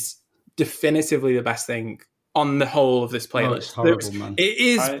Okay is definitively the best thing on the whole of this playlist. Oh, it's horrible, man. It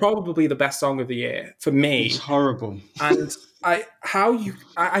is probably the best song of the year for me. It's horrible. And I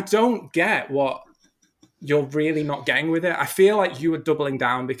don't get what you're really not getting with it. I feel like you were doubling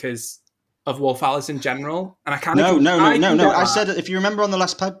down because of Wolf Alice in general, and I kind of no. I said, if you remember on the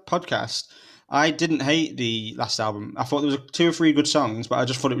last podcast, I didn't hate the last album. I thought there was 2 or 3 good songs, but I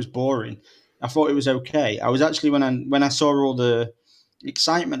just thought it was boring. I thought it was okay. I was actually when I saw all the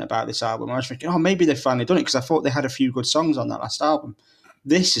excitement about this album, I was thinking, oh, maybe they've finally done it, because I thought they had a few good songs on that last album.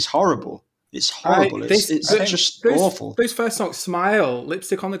 This is horrible. It's horrible. It's just awful. Those first songs, Smile,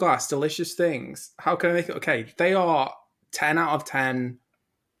 Lipstick on the Glass, Delicious Things, How Can I Make It Okay? They are 10 out of 10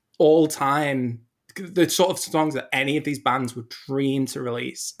 all time. The sort of songs that any of these bands would dream to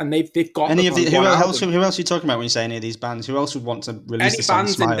release, and they've got any of the who else are you talking about when you say any of these bands? Who else would want to release the song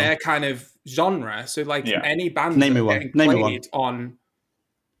bands Smile? In their kind of genre? So any band. Name me one.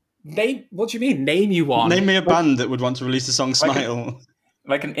 What do you mean? Name you one. Name me a band that would want to release the song Smile.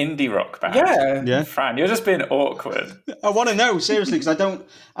 Like an indie rock band. Yeah. Fran, you're just being awkward. I want to know, seriously, because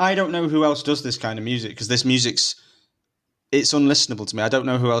I don't know who else does this kind of music, because this it's unlistenable to me. I don't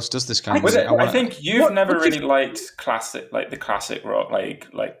know who else does this kind of music. I think you've never really liked the classic rock, like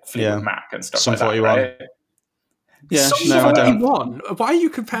Fleetwood Mac and stuff Sum like that, 41. right? Yeah, I don't. Why are you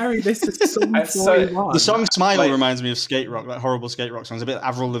comparing this to Sum 41? The song Smile reminds me of skate rock, like horrible skate rock songs, a bit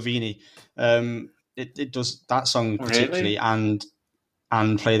Avril Lavigne. It does that song particularly, and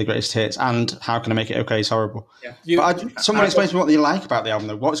Play the Greatest Hits, and How Can I Make It Okay is horrible. Yeah. Someone explain to me what you like about the album,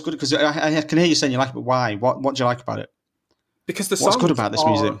 though. What's good? Because I can hear you saying you like it, but why? What do you like about it? Because the what's good about this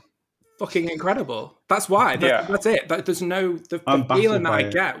music? Fucking incredible. That's why. That's it. There's the feeling that I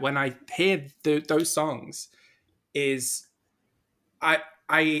get when I hear those songs is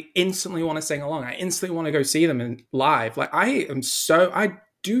I instantly want to sing along. I instantly want to go see them live. Like I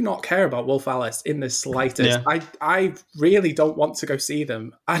do not care about Wolf Alice in the slightest. Yeah. I really don't want to go see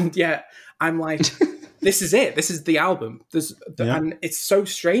them. And yet I'm like, this is it. This is the album. And it's so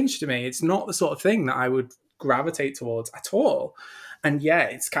strange to me. It's not the sort of thing that I would gravitate towards at all. And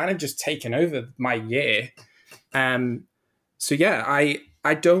it's kind of just taken over my year. So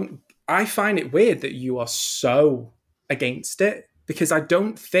I find it weird that you are so against it, because I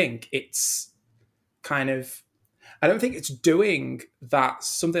don't think it's doing that,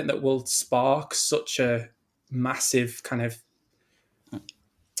 something that will spark such a massive kind of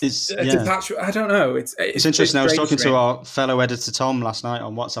detachment. I don't know. It's interesting. I was talking to our fellow editor Tom last night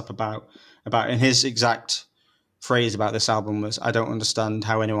on WhatsApp about and his exact phrase about this album was, I don't understand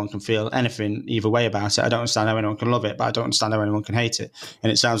how anyone can feel anything either way about it. I don't understand how anyone can love it, but I don't understand how anyone can hate it.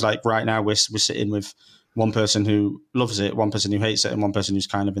 And it sounds like right now we're sitting with one person who loves it, one person who hates it, and one person who's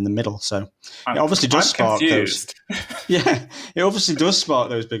kind of in the middle. So it obviously does spark confused. It obviously does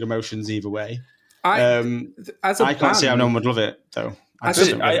spark those big emotions either way. I can't see how no one would love it, though. I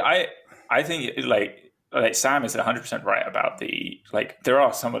think like Sam is 100% right about there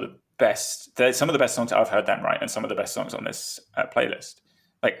are some of the best songs I've heard them write, and some of the best songs on this playlist.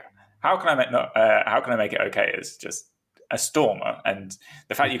 Like How Can I Make It Okay is just a stormer, and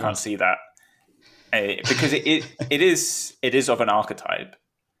the fact you can't see that because it is of an archetype,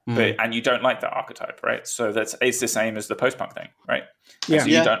 and you don't like that archetype, right? So it's the same as the post-punk thing, right? So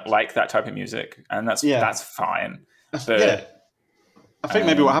you don't like that type of music, and that's fine. But I think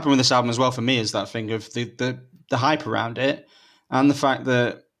maybe what happened with this album as well for me is that thing of the hype around it, and the fact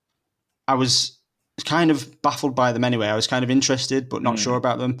that I was kind of baffled by them anyway. I was kind of interested, but not sure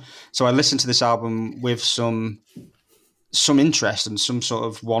about them. So I listened to this album with some interest and some sort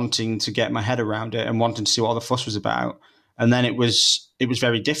of wanting to get my head around it and wanting to see what all the fuss was about. And then it was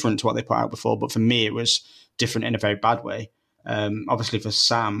very different to what they put out before. But for me, it was different in a very bad way. Obviously for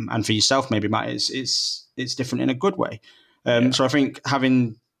Sam and for yourself, maybe Matt, it's different in a good way. So I think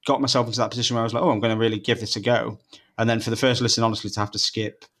having got myself into that position where I was like, I'm going to really give this a go. And then for the first listen, honestly, to have to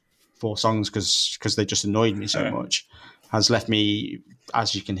skip 4 songs because they just annoyed me so much has left me,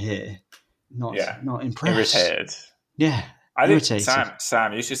 as you can hear, not impressed. Irritated. Yeah. I think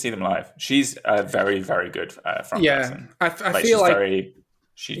Sam, you should see them live. She's a very, very good front person. I feel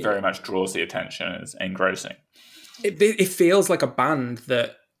she very much draws the attention and is engrossing. It feels like a band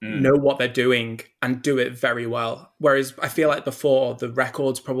that know what they're doing and do it very well. Whereas I feel like before, the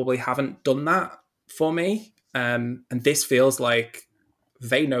records probably haven't done that for me. And this feels like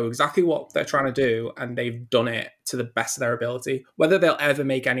they know exactly what they're trying to do and they've done it to the best of their ability. Whether they'll ever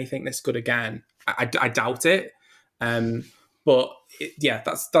make anything this good again, I doubt it. But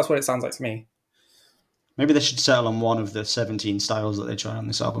that's what it sounds like to me. Maybe they should settle on one of the 17 styles that they try on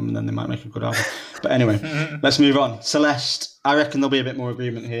this album, and then they might make a good album. But anyway, let's move on. Celeste, I reckon there'll be a bit more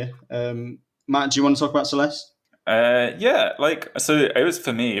agreement here. Matt, do you want to talk about Celeste? So it was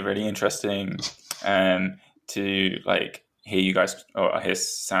for me really interesting to hear you guys hear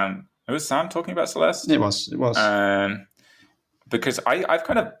Sam. It was Sam talking about Celeste. It was. Because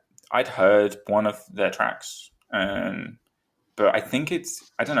I'd heard one of their tracks. But I think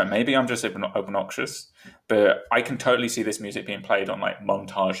I don't know, maybe I'm just obnoxious, but I can totally see this music being played on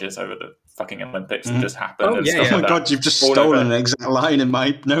montages over the fucking Olympics that just happened. Oh my God, you've just stolen an exact line in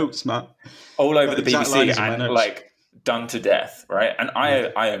my notes, Matt. All over the BBC and done to death, right? And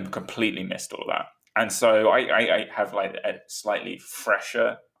I am completely missed all that. And so I have a slightly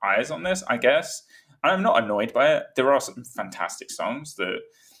fresher eyes on this, I guess. And I'm not annoyed by it. There are some fantastic songs that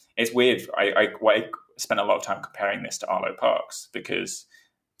it's weird. I spent a lot of time comparing this to Arlo Parks because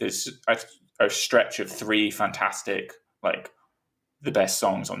there's a stretch of 3 fantastic, the best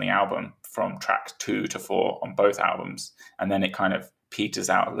songs on the album from track 2 to 4 on both albums. And then it kind of peters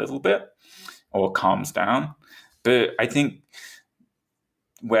out a little bit or calms down. But I think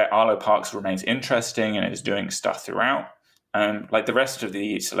where Arlo Parks remains interesting and is doing stuff throughout, the rest of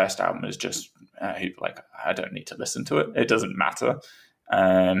the Celeste album is just, I don't need to listen to it. It doesn't matter.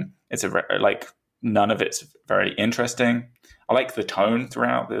 It's none of it's very interesting. I like the tone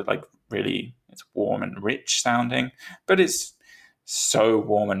throughout. They're really, it's warm and rich sounding, but it's so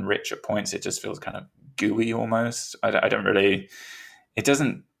warm and rich at points. It just feels kind of gooey almost. I don't really, it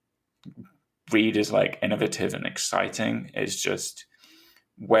doesn't read as innovative and exciting. It's just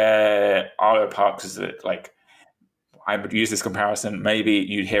where Arlo Parks is I would use this comparison. Maybe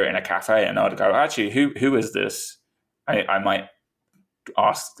you'd hear it in a cafe and I'd go, actually, who is this? I might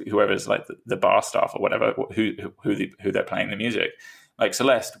ask whoever's the bar staff or whatever who they're playing the music.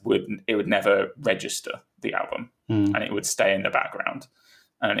 Celeste would never register the album and it would stay in the background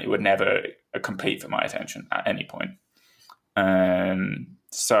and it would never compete for my attention at any point.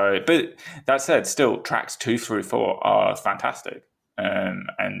 But that said, still tracks 2 through 4 are fantastic,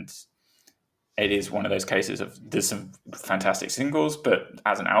 and it is one of those cases of there's some fantastic singles, but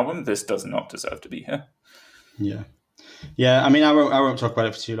as an album, this does not deserve to be here. Yeah, I mean, I won't talk about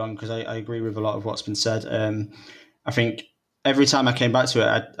it for too long because I agree with a lot of what's been said. I think every time I came back to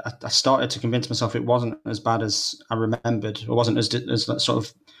it, I started to convince myself it wasn't as bad as I remembered, or wasn't as sort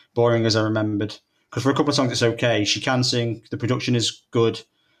of boring as I remembered. Because for a couple of songs, it's okay. She can sing. The production is good.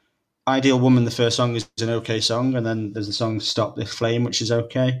 Ideal Woman, the first song, is an okay song. And then there's the song Stop This Flame, which is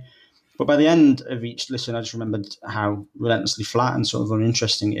okay. But by the end of each listen, I just remembered how relentlessly flat and sort of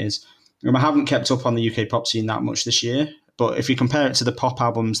uninteresting it is. I haven't kept up on the UK pop scene that much this year, but if you compare it to the pop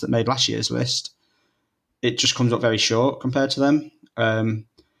albums that made last year's list, it just comes up very short compared to them.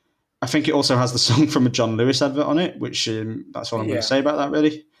 I think it also has the song from a John Lewis advert on it, which that's all I'm going to say about that,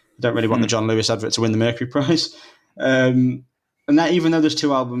 really. I don't really want the John Lewis advert to win the Mercury Prize. And that, even though there's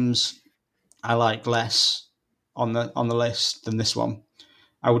 2 albums I like less on the list than this one,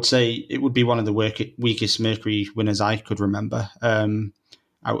 I would say it would be one of the weakest Mercury winners I could remember.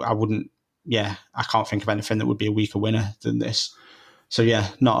 I wouldn't. Yeah, I can't think of anything that would be a weaker winner than this. So yeah,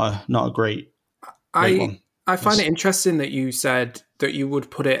 not a great one. I find it interesting that you said that you would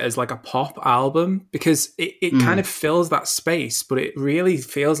put it as a pop album because it kind of fills that space, but it really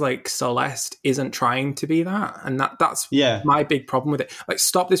feels like Celeste isn't trying to be that, and that's my big problem with it.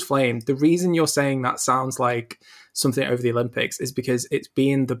 Stop This Flame. The reason you're saying that sounds like something over the Olympics is because it's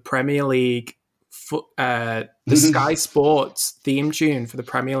been the Premier League the Sky Sports theme tune for the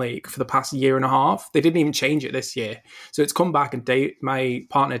Premier League for the past year and a half. They didn't even change it this year. So it's come back, and my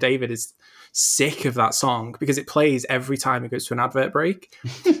partner David is sick of that song because it plays every time it goes to an advert break.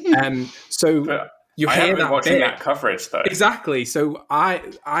 So But you I hear haven't been that watching bit. that coverage though. Exactly. So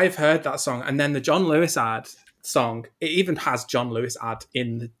I've heard that song, and then the John Lewis ad song, it even has John Lewis ad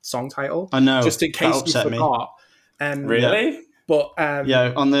in the song title. I know. Just in That case you upset me. forgot. Really? But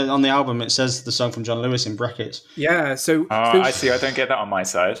Yeah, on the album it says the song from John Lewis in brackets. yeah, so I see. I don't get that on my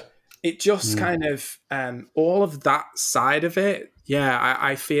side. it just kind of all of that side of it. Yeah,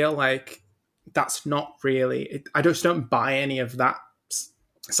 I feel like that's not really. I just don't buy any of that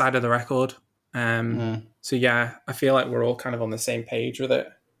side of the record. So yeah, I feel like we're all kind of on the same page with it.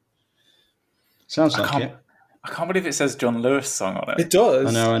 Sounds like it. I can't believe it says John Lewis song on it. It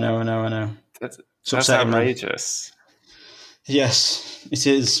does. I know. That's upsetting, man. outrageous. Yes, it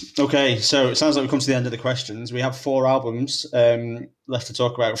is. Okay, so it sounds like we've come to the end of the questions. We have 4 albums left to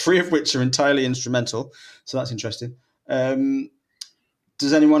talk about, 3 of which are entirely instrumental, so that's interesting.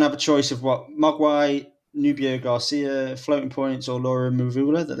 Does anyone have a choice of what Mogwai, Nubia Garcia, Floating Points, or Laura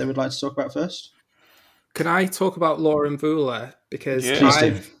Mvula that they would like to talk about first? Can I talk about Laura Mvula? Because Yeah. Please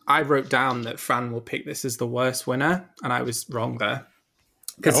do. I wrote down that Fran will pick this as the worst winner, and I was wrong there.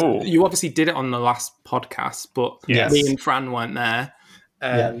 Because you obviously did it on the last podcast, but Yes. me and Fran weren't there.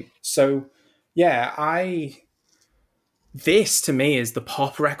 So, yeah, this to me is the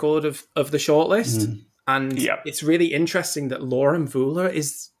pop record of the shortlist. And Yep. it's really interesting that Laura Mvula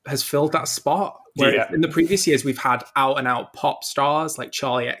has filled that spot. Whereas Yeah. in the previous years, we've had out and out pop stars like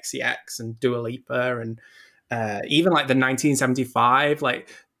Charlie XCX and Dua Lipa, and even like the 1975, like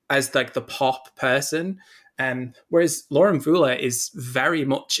as like the pop person. Whereas Laura Mvula is very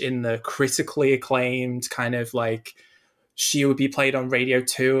much in the critically acclaimed kind of like, she would be played on Radio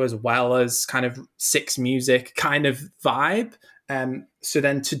 2 as well as kind of Six Music kind of vibe. So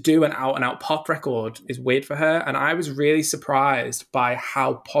then to do an out and out pop record is weird for her. And I was really surprised by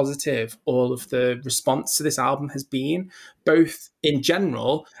how positive all of the response to this album has been, both in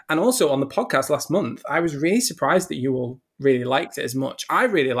general and also on the podcast last month. I was really surprised that you all really liked it as much. I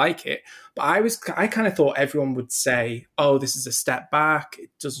really like it, but I kind of thought everyone would say, oh, this is a step back.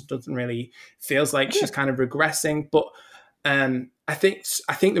 It doesn't really, feels like she's kind of regressing. But I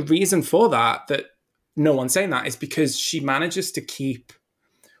think the reason for that no one's saying that is because she manages to keep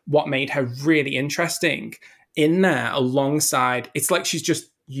what made her really interesting in there alongside. It's like she's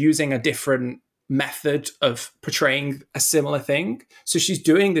just using a different method of portraying a similar thing. So she's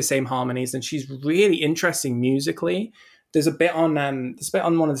doing the same harmonies, and she's really interesting musically. There's a bit on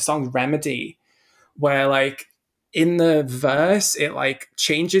one of the songs, Remedy, where like in the verse it like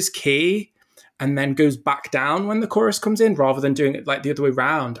changes key and then goes back down when the chorus comes in, rather than doing it like the other way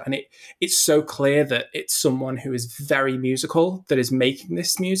around. And it's so clear that it's someone who is very musical that is making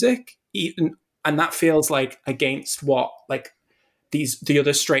this music. And that feels like against what like the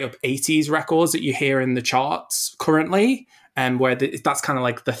other straight up 80s records that you hear in the charts currently, and where that's kind of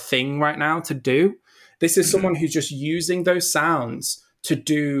like the thing right now to do. This is someone who's just using those sounds to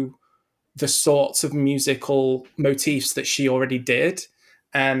do the sorts of musical motifs that she already did.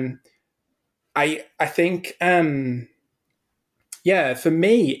 I think, for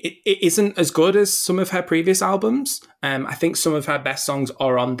me, it isn't as good as some of her previous albums. I think some of her best songs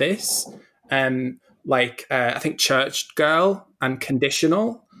are on this. I think Church Girl and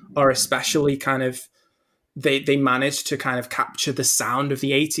Conditional are especially kind of, they managed to kind of capture the sound of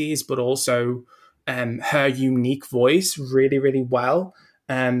the 80s, but also her unique voice really, really well.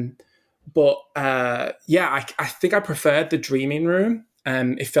 I think I preferred The Dreaming Room.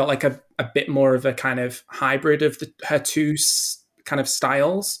 It felt like a bit more of a kind of hybrid of her two kind of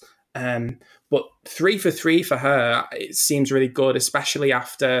styles. But 3 for 3 for her, it seems really good, especially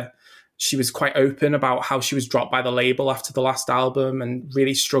after she was quite open about how she was dropped by the label after the last album and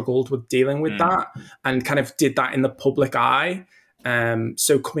really struggled with dealing with that, and kind of did that in the public eye.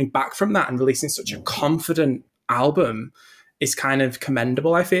 So coming back from that and releasing such a confident album is kind of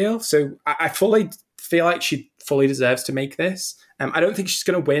commendable, I feel. So I fully feel like she fully deserves to make this. I don't think she's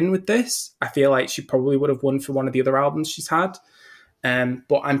going to win with this. I feel like she probably would have won for one of the other albums she's had.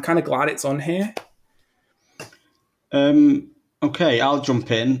 But I'm kind of glad it's on here. Okay, I'll jump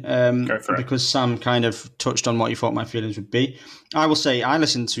in Go for it. because Sam kind of touched on what you thought my feelings would be. I will say I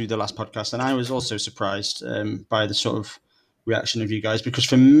listened to the last podcast and I was also surprised by the sort of reaction of you guys, because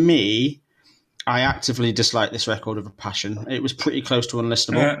for me, I actively dislike this record with a passion. It was pretty close to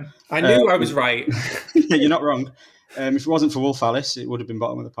unlistenable. I knew I was right. Yeah, you're not wrong. If it wasn't for Wolf Alice, it would have been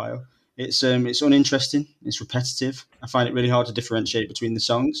bottom of the pile. It's uninteresting. It's repetitive. I find it really hard to differentiate between the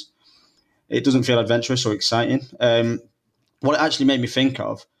songs. It doesn't feel adventurous or exciting. What it actually made me think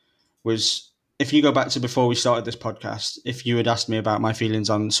of was, if you go back to before we started this podcast, if you had asked me about my feelings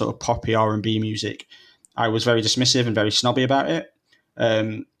on sort of poppy R&B music, I was very dismissive and very snobby about it.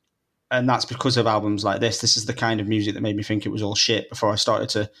 And that's because of albums like this. This is the kind of music that made me think it was all shit before I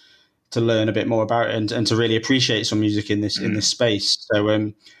started to learn a bit more about it and to really appreciate some music in this space.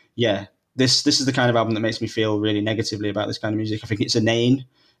 So this is the kind of album that makes me feel really negatively about this kind of music. I think it's inane.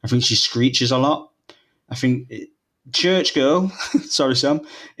 I think she screeches a lot. I think Church Girl, sorry Sam,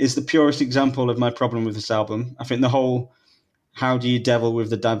 is the purest example of my problem with this album. I think the whole how do you dance with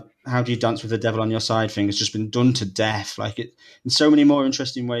the devil on your side thing has just been done to death, like it in so many more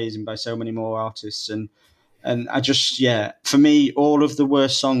interesting ways and by so many more artists. And I just, for me, all of the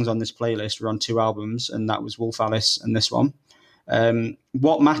worst songs on this playlist were on 2 albums, and that was Wolf Alice and this one.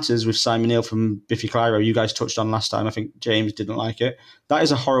 What Matters with Simon Neil from Biffy Clyro, you guys touched on last time. I think James didn't like it. That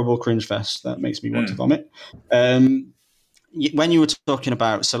is a horrible cringe fest that makes me want to vomit. When you were talking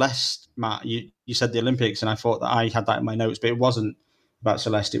about Celeste, Matt, you said the Olympics, and I thought that I had that in my notes, but it wasn't about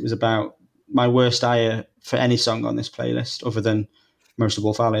Celeste. It was about my worst ire for any song on this playlist, other than most of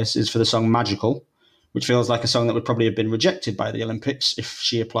Wolf Alice, is for the song Magical, which feels like a song that would probably have been rejected by the Olympics if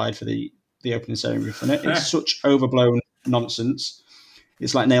she applied for the opening ceremony from it. It's such overblown nonsense.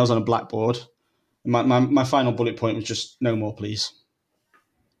 It's like nails on a blackboard. My final bullet point was just no more, please.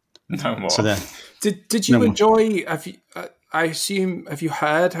 No more. So there. Did you enjoy? I assume, have you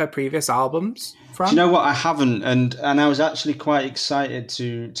heard her previous albums, Fran? Do you know what? I haven't, and I was actually quite excited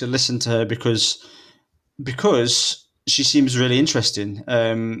to listen to her because she seems really interesting,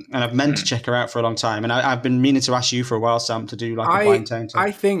 and I've meant to check her out for a long time. And I've been meaning to ask you for a while, Sam, to do like a blind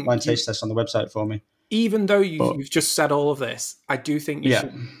taste test on the website for me. Even though you've just said all of this, I do think you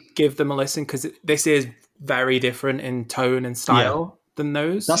should give them a listen, because this is very different in tone and style than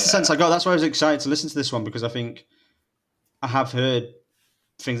those. That's the sense I got. That's why I was excited to listen to this one, because I think I have heard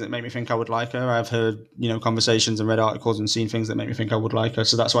things that make me think I would like her. I've heard, conversations and read articles and seen things that make me think I would like her.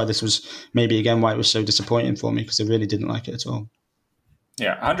 So that's why this was maybe again why it was so disappointing for me, because I really didn't like it at all.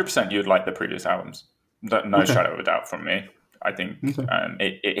 Yeah, 100% you'd like the previous albums. No shadow of a doubt from me. I think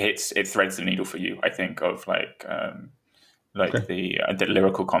it threads the needle for you. I think of the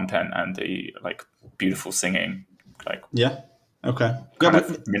lyrical content and the beautiful singing,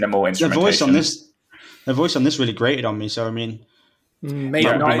 minimal instrumentation. The voice on this really grated on me. So I mean, maybe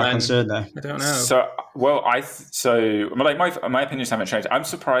not not my concern there. I don't know. My opinions haven't changed. I'm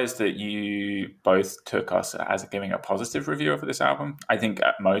surprised that you both took us as giving a positive review of this album. I think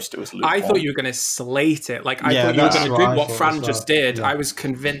at most it was lukewarm. I thought you were going to slate it. I thought you were going to do what Fran just did. Yeah. I was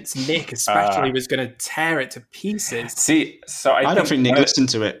convinced Nick especially was going to tear it to pieces. See, so I don't think Nick listened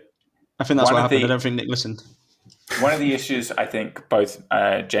to it. I think that's what happened. I don't think Nick listened. One of the issues I think both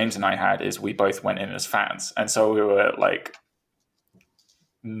James and I had is we both went in as fans, and so we were like,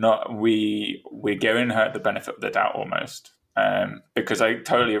 we're giving her the benefit of the doubt almost, because I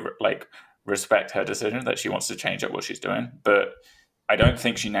totally respect her decision that she wants to change up what she's doing, but I don't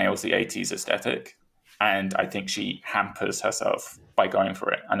think she nails the 80s aesthetic, and I think she hampers herself by going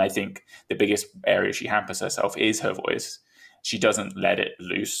for it. And I think the biggest area she hampers herself is her voice. She doesn't let it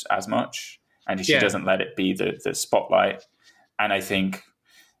loose as much, and she doesn't let it be the spotlight. And I think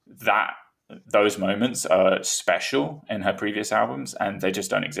that those moments are special in her previous albums, and they just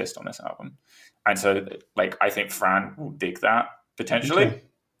don't exist on this album. And so, I think Fran will dig that potentially. Okay.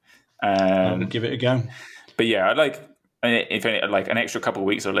 I'll give it a go. But yeah, if an extra couple of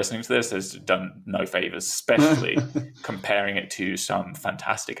weeks of listening to this has done no favors, especially comparing it to some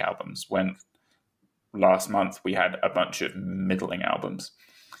fantastic albums. When last month we had a bunch of middling albums,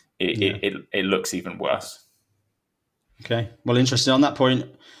 it looks even worse. Okay, well, interesting. On that point,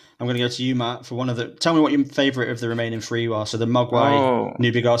 I'm going to go to you, Matt, for one of the... Tell me what your favourite of the remaining 3 are. So the Mogwai,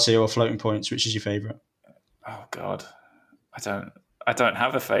 Nubia Garcia, or Floating Points. Which is your favourite? Oh, God. I don't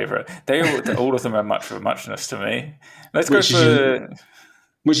have a favourite. All of them are much of a muchness to me. Let's go for...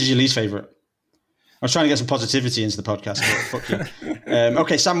 Which is your least favourite? I was trying to get some positivity into the podcast. Fuck you.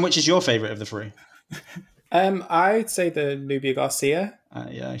 Okay, Sam, which is your favourite of the 3? I'd say the Nubia Garcia. I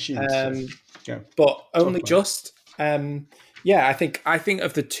assume go. But only just... I think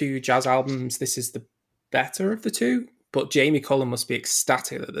of the 2 jazz albums, this is the better of the 2. But Jamie Cullum must be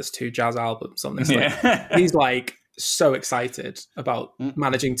ecstatic that there's 2 jazz albums on this list. He's so excited about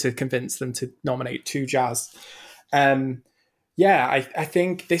managing to convince them to nominate 2 jazz. I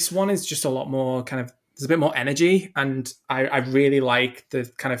think this one is just a lot more there's a bit more energy, and I really like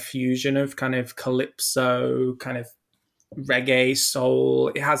the kind of fusion of kind of calypso, kind of reggae,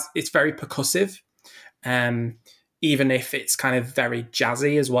 soul. It's very percussive. Even if it's kind of very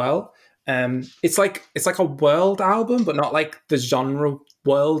jazzy as well. It's like a world album, but not like the genre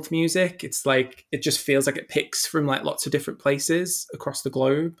world music. It's like it just feels like it picks from like lots of different places across the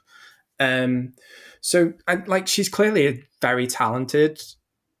globe. So she's clearly a very talented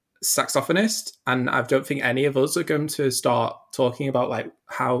saxophonist, and I don't think any of us are going to start talking about like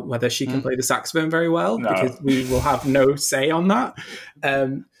whether she can play the saxophone very well, because we will have no say on that.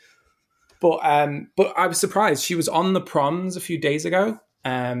 But I was surprised. She was on the proms a few days ago,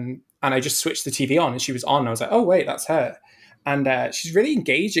 and I just switched the TV on, and she was on. And I was like, oh wait, that's her. And she's really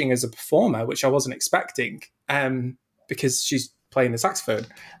engaging as a performer, which I wasn't expecting, because she's playing the saxophone.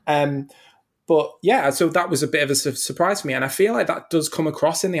 But yeah, so that was a bit of a surprise for me. And I feel like that does come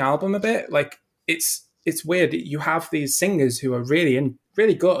across in the album a bit. Like it's weird. You have these singers who are really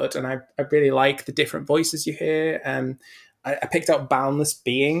good. And I really like the different voices you hear. I picked up Boundless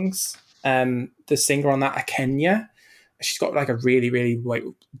Beings, the singer on that, Akenya. She's got like a really, really like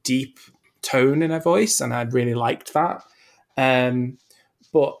deep tone in her voice. And I really liked that.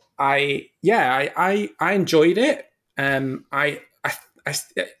 But I enjoyed it. I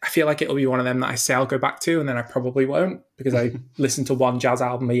feel like it'll be one of them that I say I'll go back to, and then I probably won't, because I listen to one jazz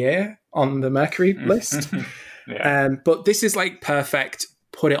album a year on the Mercury list. Yeah. But this is like perfect.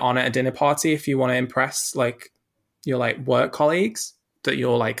 Put it on at a dinner party if you want to impress like your like work colleagues that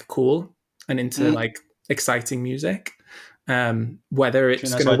you're like cool and into like exciting music. Whether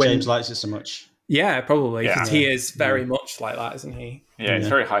it's going to win. James likes it so much. Yeah, probably, because he is very much like that, isn't he? Yeah, he's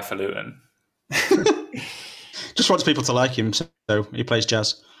very highfalutin. Just wants people to like him, so he plays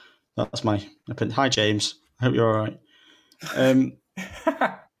jazz. That's my opinion. Hi, James. I hope you're all right.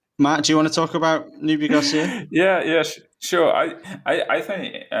 Matt, do you want to talk about Nubia Garcia? Yeah, sure. I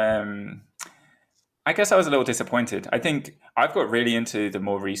think I guess I was a little disappointed. I think I've got really into the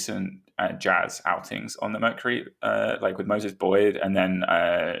more recent jazz outings on the Mercury, like with Moses Boyd and then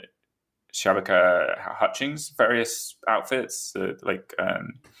Shabaka Hutchings, various outfits, like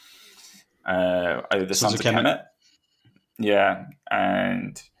the Sons of Kemet. Yeah,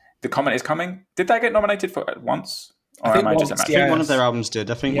 and The Comet is Coming. Did that get nominated for once? Or am I just imagining? I think one of their albums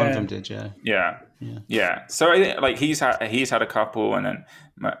did. I think one of them did. Yeah. So I think like he's had a couple, and then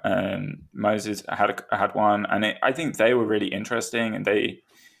Moses had one, and I think they were really interesting, and they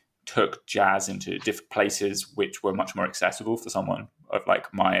took jazz into different places which were much more accessible for someone of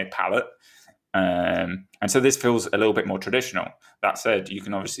like my palate. And so this feels a little bit more traditional. That said, you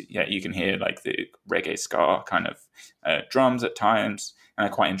can obviously, you can hear like the reggae ska kind of drums at times, and I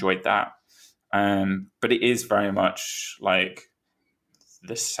quite enjoyed that. But it is very much like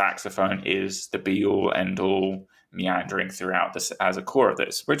the saxophone is the be all end all, meandering throughout this as a core of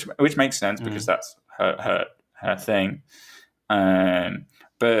this, which makes sense because that's her thing.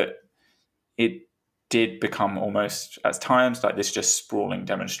 But it did become almost at times like this just sprawling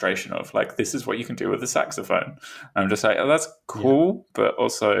demonstration of like, this is what you can do with the saxophone. And I'm just like, oh, that's cool, but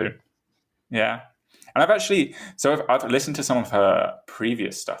also, yeah. And I've listened to some of her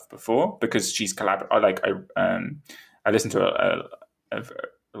previous stuff before because she's collaborated. I listened to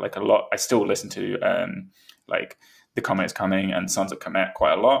a lot. I still listen to like The Comet is Coming and Sons of Kemet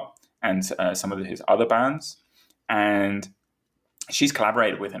quite a lot, and some of his other bands. And she's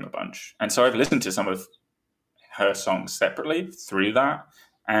collaborated with him a bunch. And so I've listened to some of her songs separately through that,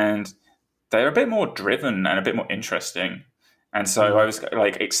 and they're a bit more driven and a bit more interesting. And so I was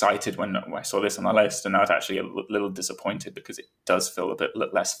like excited when I saw this on the list, and I was actually a little disappointed because it does feel a bit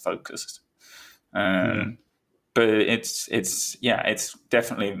less focused. But it's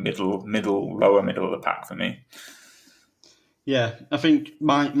definitely lower middle of the pack for me. Yeah, I think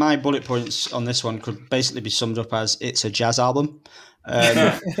my bullet points on this one could basically be summed up as it's a jazz album.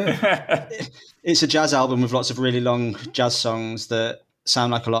 It's a jazz album with lots of really long jazz songs that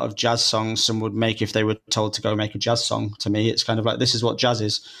sound like a lot of jazz songs some would make if they were told to go make a jazz song. To me, it's kind of like, this is what jazz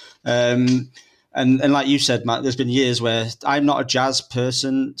is. And like you said, Matt, there's been years where I'm not a jazz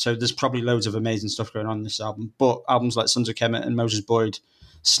person, so there's probably loads of amazing stuff going on in this album. But albums like Sons of Kemet and Moses Boyd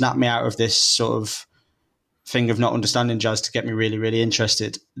snapped me out of this sort of thing of not understanding jazz to get me really, really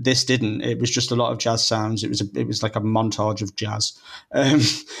interested. This didn't. It was just a lot of jazz sounds. It was like a montage of jazz. I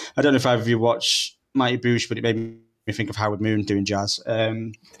don't know if either of you watch Mighty Boosh, but it made me think of Howard Moon doing jazz.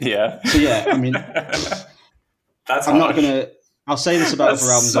 Yeah. So yeah, I mean, that's I'm harsh. not gonna. I'll say this about other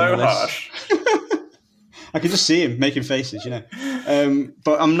albums so on the list. harsh. I can just see him making faces, you know.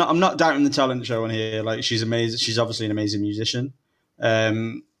 But I'm not doubting the talent show on here. Like, she's amazing. She's obviously an amazing musician.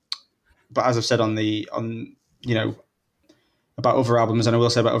 But as I've said about other albums, and I will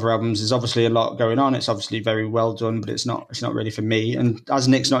say about other albums, there's obviously a lot going on. It's obviously very well done, but it's not really for me. And as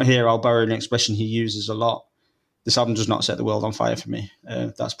Nick's not here, I'll borrow an expression he uses a lot. this album does not set the world on fire for me.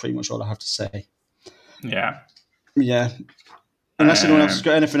 That's pretty much all I have to say. Yeah. Unless anyone else has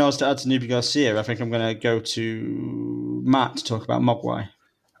got anything else to add to Nubia Garcia, I think I'm going to go to Matt to talk about Mogwai.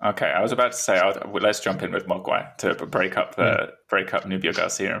 Okay, I was about to say let's jump in with Mogwai to break up Nubia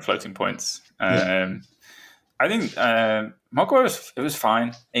Garcia and Floating Points. I think Mogwai was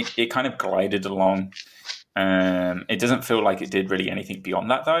fine. It kind of glided along. It doesn't feel like it did really anything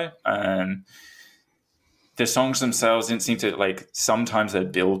beyond that though. The songs themselves didn't seem to like. Sometimes they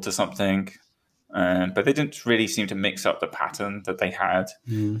build to something. But they didn't really seem to mix up the pattern that they had.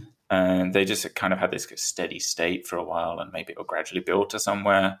 And they just kind of had this steady state for a while, and maybe it'll gradually build to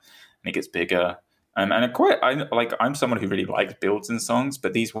somewhere, and it gets bigger. I'm someone who really likes builds in songs,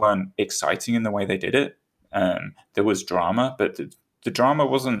 but these weren't exciting in the way they did it. There was drama, but the drama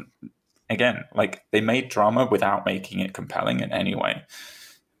wasn't, again, like they made drama without making it compelling in any way.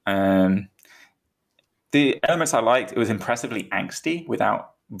 The elements I liked, it was impressively angsty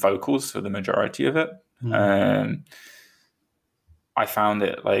without vocals for the majority of it. I found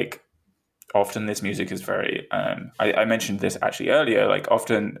it like often this music is very I mentioned this actually earlier, like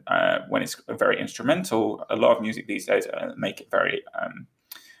often when it's very instrumental, a lot of music these days make it very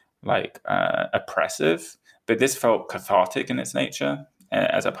oppressive, but this felt cathartic in its nature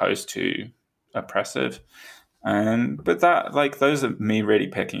as opposed to oppressive. But that, like, those are me really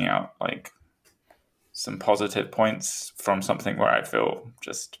picking out like some positive points from something where I feel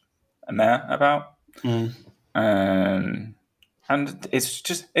just a meh about. And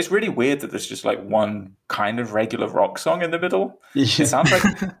it's really weird that there's just like one kind of regular rock song in the middle. It sounds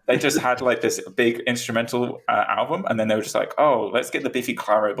like they just had like this big instrumental album, and then they were just like, oh, let's get the Biffy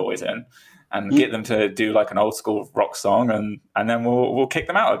Clyro boys in and get them to do like an old school rock song, and then we'll kick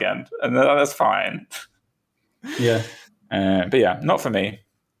them out again, and that's fine. But yeah, not for me.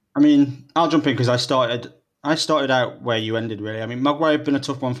 I mean, I'll jump in because I started out where you ended, really. I mean, Mogwai have been a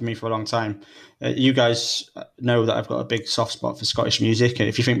tough one for me for a long time. You guys know that I've got a big soft spot for Scottish music.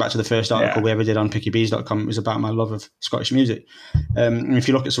 If you think back to the first article we ever did on pickybees.com, it was about my love of Scottish music. And if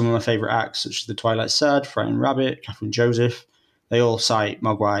you look at some of my favourite acts, such as The Twilight Sad, Frightened Rabbit, Catherine Joseph, they all cite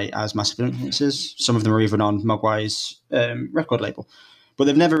Mogwai as massive influences. Some of them are even on Mogwai's record label. But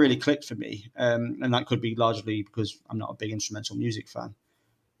they've never really clicked for me. And that could be largely because I'm not a big instrumental music fan.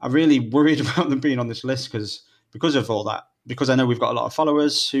 I'm really worried about them being on this list because of all that. Because I know we've got a lot of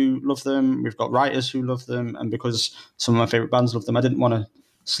followers who love them, we've got writers who love them, and because some of my favourite bands love them, I didn't want to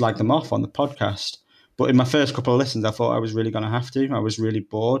slag them off on the podcast. But in my first couple of listens, I thought I was really going to have to. I was really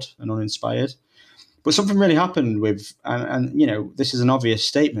bored and uninspired. But something really happened with, and you know, this is an obvious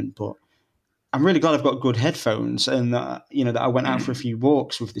statement, but I'm really glad I've got good headphones and that, you know, that I went out for a few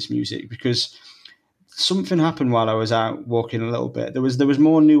walks with this music, because something happened while I was out walking a little bit. There was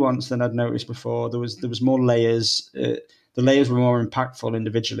more nuance than I'd noticed before. There was more layers. The layers were more impactful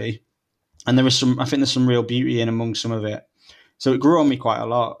individually, and I think there's some real beauty in among some of it. So it grew on me quite a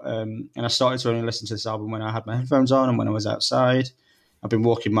lot, and I started to only listen to this album when I had my headphones on and when I was outside. I've been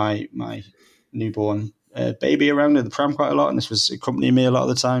walking my newborn baby around in the pram quite a lot, and this was accompanying me a lot of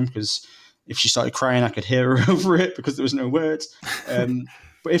the time, because if she started crying, I could hear her over it because there was no words.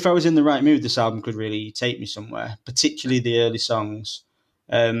 But if I was in the right mood, this album could really take me somewhere, particularly the early songs.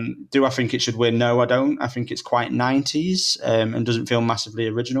 Do I think it should win? No, I don't. I think it's quite 90s and doesn't feel massively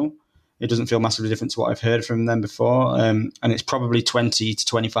original. It doesn't feel massively different to what I've heard from them before. And it's probably 20 to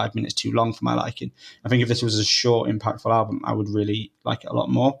 25 minutes too long for my liking. I think if this was a short, impactful album, I would really like it a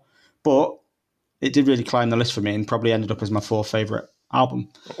lot more. But it did really climb the list for me and probably ended up as my fourth favourite album.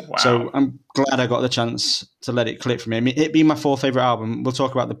 Wow. So I'm glad I got the chance to let it click for me. I mean, it being my fourth favourite album, we'll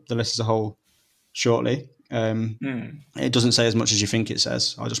talk about the list as a whole shortly. It doesn't say as much as you think it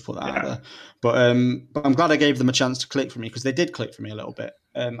says. I'll just put that out there. But I'm glad I gave them a chance to click for me, because they did click for me a little bit.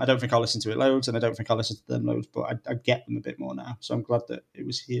 I don't think I'll listen to it loads, and I don't think I'll listen to them loads, but I get them a bit more now. So I'm glad that it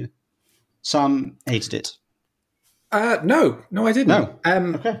was here. Sam hated it. No, I didn't. No.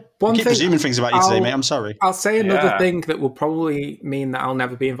 Okay. I keep presuming things about you today, mate. I'm sorry. I'll say another thing that will probably mean that I'll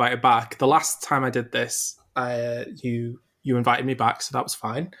never be invited back. The last time I did this, you invited me back, so that was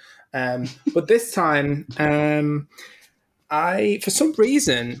fine. But this time, I, for some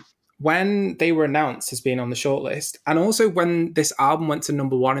reason, when they were announced as being on the shortlist, and also when this album went to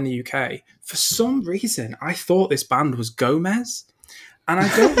number 1 in the UK, for some reason, I thought this band was Gomez. And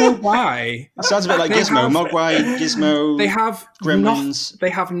I don't know why. That sounds a bit like Gizmo. Mogwai, Gizmo, they have Gremlins. They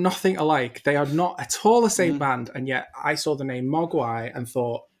have nothing alike. They are not at all the same band. And yet I saw the name Mogwai and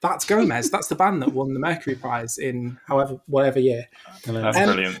thought, that's Gomez. That's the band that won the Mercury Prize in whatever year. That's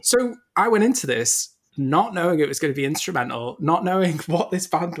brilliant. So I went into this not knowing it was going to be instrumental, not knowing what this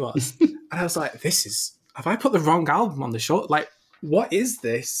band was. And I was like, this is have I put the wrong album on the short? Like, what is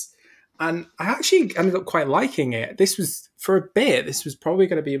this? And I actually ended up quite liking it. This was, for a bit, this was probably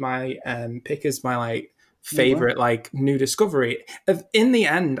going to be my pick as my like favorite like new discovery. In the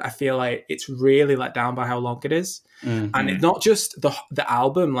end, I feel like it's really let down by how long it is. And it's not just the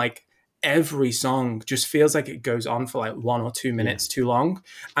album, like every song just feels like it goes on for like 1 or 2 minutes too long.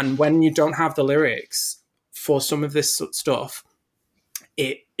 And when you don't have the lyrics for some of this stuff,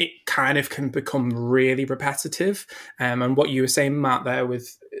 it kind of can become really repetitive. And what you were saying, Matt, there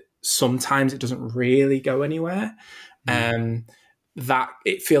with sometimes it doesn't really go anywhere. That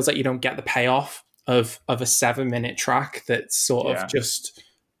it feels like you don't get the payoff of a 7-minute track that's sort of just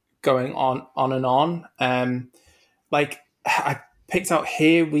going on and on. Like I picked out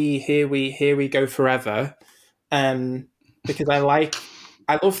Here We Go Forever, because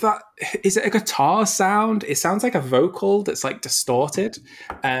I love that. Is it a guitar sound? It sounds like a vocal that's like distorted,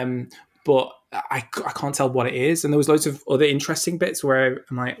 but I can't tell what it is. And there was loads of other interesting bits where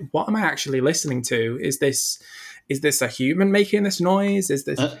I'm like, what am I actually listening to? Is this a human making this noise?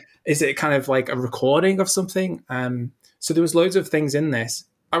 Is it kind of like a recording of something? So there was loads of things in this.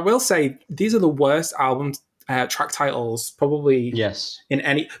 I will say these are the worst album track titles probably in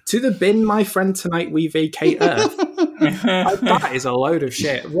any. To the bin, my friend, tonight we vacate Earth. That is a load of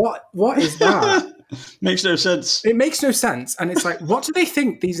shit. What is that? Makes no sense. It makes no sense. And it's like, what do they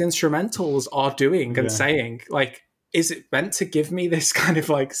think these instrumentals are doing and saying? Like, is it meant to give me this kind of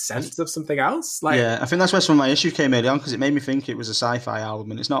like sense of something else? Like, I think that's where some of my issue came early on, because it made me think it was a sci-fi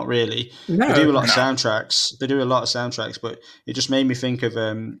album, and it's not really. No, they do a lot of soundtracks. They do a lot of soundtracks, but it just made me think of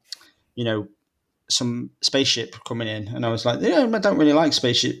some spaceship coming in, and I was like, I don't really like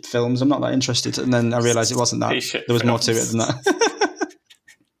spaceship films. I'm not that interested. And then I realised it wasn't that. Spaceship there was films. more to it than that.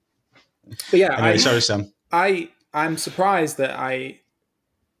 But yeah, anyway, sorry, Sam. I'm surprised that I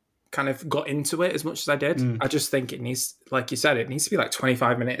kind of got into it as much as I did. I just think it needs, like you said, it needs to be like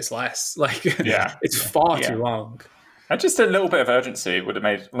 25 minutes less. Like, it's far too long. And just a little bit of urgency would have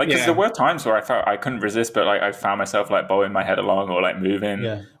made, like, because there were times where I felt I couldn't resist, but like I found myself like bowing my head along or like moving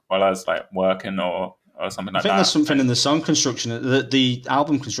while I was like working or something like that. I think there's something in the song construction, the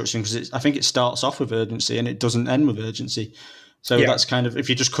album construction, because I think it starts off with urgency and it doesn't end with urgency. So that's kind of, if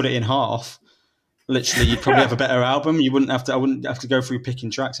you just cut it in half, literally, you'd probably have a better album. I wouldn't have to go through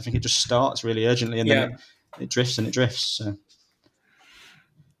picking tracks. I think it just starts really urgently and then it drifts and it drifts. So.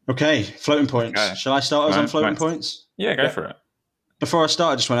 Okay, floating points. Okay. Shall I start us on floating points? Yeah, go for it. Before I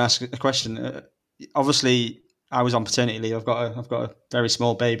start, I just want to ask a question. Obviously, I was on paternity leave. I've got a very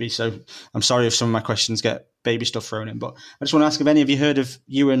small baby, so I'm sorry if some of my questions get baby stuff thrown in. But I just want to ask, have any of you heard of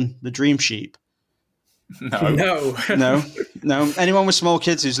Ewan the Dream Sheep? No. No. Anyone with small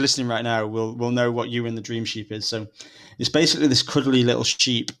kids who's listening right now will know what Ewan the Dream Sheep is. So it's basically this cuddly little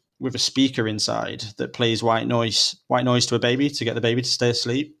sheep with a speaker inside that plays white noise to a baby to get the baby to stay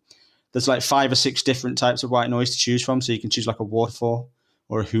asleep. There's like 5 or 6 different types of white noise to choose from. So you can choose like a waterfall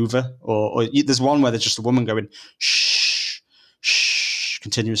or a Hoover, or there's one where there's just a woman going shh, shh,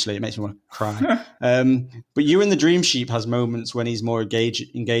 continuously. It makes me want to cry. But Ewan the Dream Sheep has moments when he's more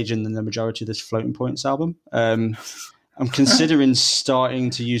engaging than the majority of this Floating Points album. I'm considering starting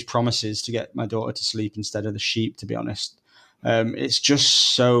to use Promises to get my daughter to sleep instead of the sheep, to be honest. It's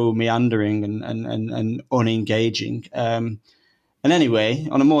just so meandering and unengaging. And anyway,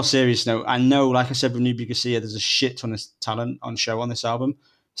 on a more serious note, I know, like I said with Nubia Garcia, there's a shit ton of talent on show on this album.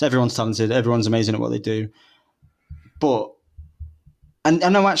 So everyone's talented, everyone's amazing at what they do. But, and I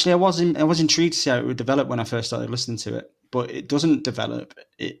know actually I was intrigued to see how it would develop when I first started listening to it. But it doesn't develop,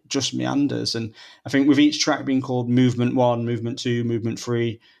 it just meanders. And I think with each track being called Movement 1, Movement 2, Movement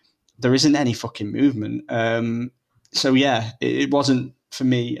 3, there isn't any fucking movement. So yeah, it wasn't for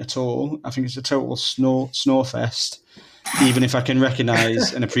me at all. I think it's a total snore fest. Even if I can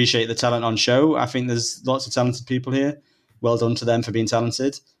recognise and appreciate the talent on show, I think there's lots of talented people here. Well done to them for being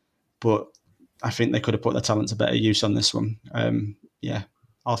talented. But I think they could have put their talent to better use on this one.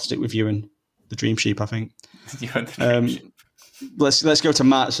 I'll stick with you and the Dream Sheep, I think. Let's go to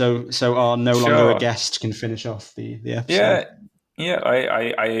Matt, so our no longer a guest can finish off the episode. You're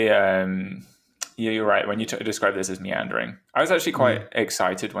right. When you describe this as meandering, I was actually quite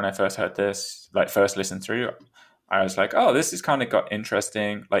excited when I first heard this, like first listened through. I was like, oh, this has kind of got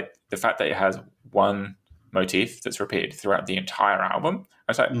interesting. Like the fact that it has one motif that's repeated throughout the entire album.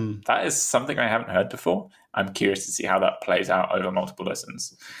 I was like, that is something I haven't heard before. I'm curious to see how that plays out over multiple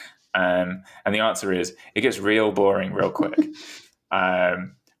listens. And the answer is, it gets real boring real quick.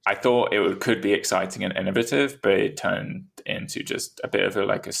 I thought it could be exciting and innovative, but it turned into just a bit of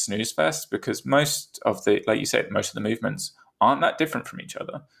a snooze fest, because most of the, like you said, most of the movements aren't that different from each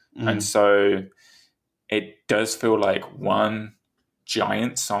other. And so it does feel like one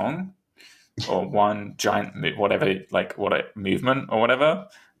giant song or one giant movement or whatever.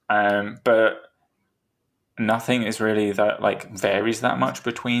 But nothing is really that like varies that much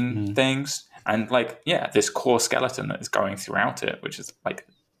between things. And like, this core skeleton that is going throughout it, which is like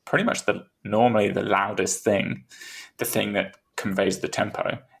pretty much normally the loudest thing, the thing that conveys the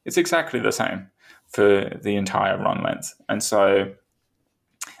tempo, it's exactly the same for the entire run length. And so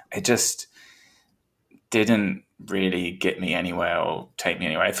it just didn't really get me anywhere or take me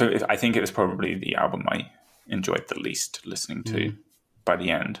anywhere. I think it was probably the album I enjoyed the least listening to by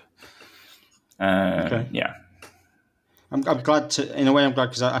the end. Okay. Yeah. I'm glad in a way, I'm glad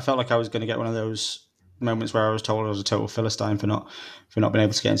because I felt like I was going to get one of those moments where I was told I was a total Philistine for not being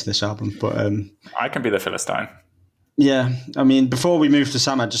able to get into this album. But I can be the Philistine. Yeah, I mean, before we move to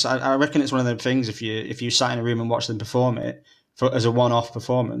Sam, I reckon it's one of those things. If you sat in a room and watched them perform it as a one-off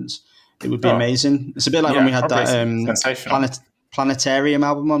performance, it would be amazing. It's a bit like when we had that Planetarium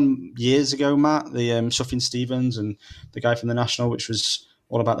album on years ago, Matt, the Sufjan Stevens and the guy from The National, which was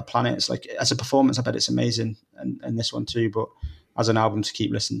all about the planets. Like as a performance, I bet it's amazing, and this one too. But as an album to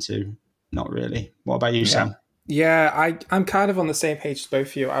keep listening to, not really. What about you, Sam? Yeah, I'm kind of on the same page as both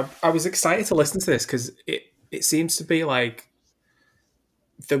of you. I was excited to listen to this because it seems to be like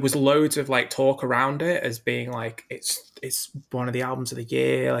there was loads of like talk around it as being like it's one of the albums of the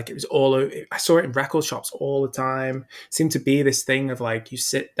year. Like it was I saw it in record shops all the time. It seemed to be this thing of like you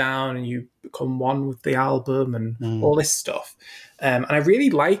sit down and you become one with the album and all this stuff. And I really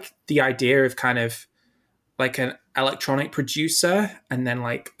like the idea of kind of like an electronic producer and then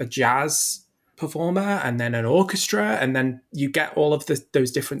like a jazz performer and then an orchestra, and then you get all of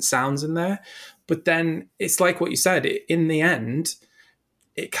those different sounds in there. But then it's like what you said, in the end,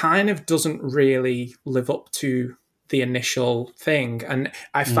 it kind of doesn't really live up to the initial thing. And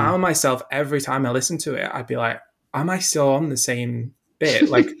I found myself every time I listened to it, I'd be like, am I still on the same bit?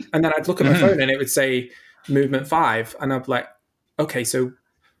 Like, and then I'd look at my phone and it would say movement 5. And I'd be like, okay, so,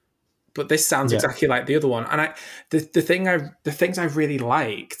 but this sounds exactly like the other one. And the things I really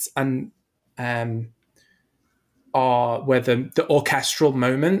liked were the orchestral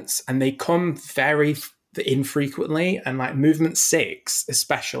moments, and they come very infrequently. And like movement 6,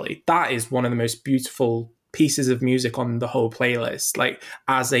 especially, that is one of the most beautiful pieces of music on the whole playlist, like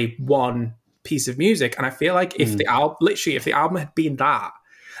as a one piece of music. And I feel like if the album had been that,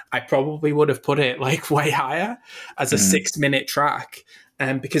 I probably would have put it like way higher as a 6-minute track.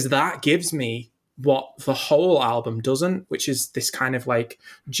 Because that gives me what the whole album doesn't, which is this kind of like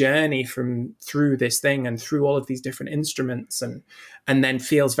journey through this thing and through all of these different instruments, and then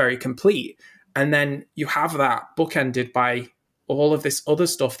feels very complete. And then you have that bookended by all of this other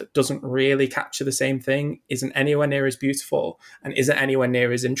stuff that doesn't really capture the same thing, isn't anywhere near as beautiful, and isn't anywhere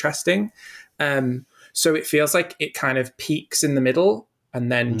near as interesting. So it feels like it kind of peaks in the middle and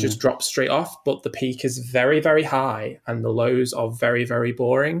then just drops straight off. But the peak is very, very high and the lows are very, very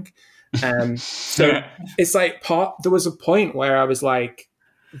boring. So it's like there was a point where I was like,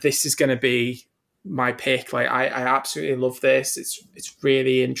 this is going to be my pick. Like I absolutely love this. It's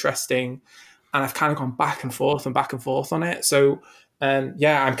really interesting. And I've kind of gone back and forth on it. So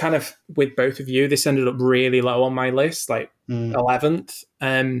I'm kind of with both of you. This ended up really low on my list, like 11th.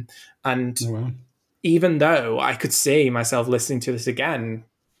 Even though I could see myself listening to this again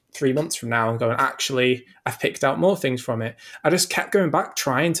 3 months from now and going, actually, I've picked out more things from it. I just kept going back,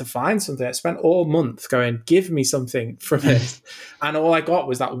 trying to find something. I spent all month going, give me something from it. And all I got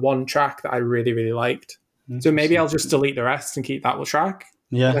was that one track that I really, really liked. So maybe I'll just delete the rest and keep that one track.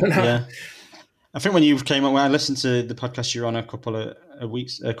 Yeah. I think when I listened to the podcast you were on a couple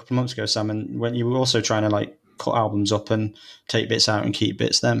of months ago, Sam, and when you were also trying to like cut albums up and take bits out and keep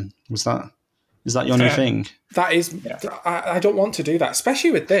bits then, is that your new thing? That is, I don't want to do that,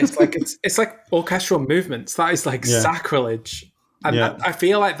 especially with this. Like it's like orchestral movements. That is like sacrilege. And I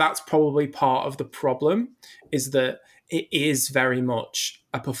feel like that's probably part of the problem, is that it is very much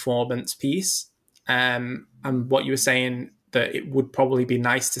a performance piece. And what you were saying, that it would probably be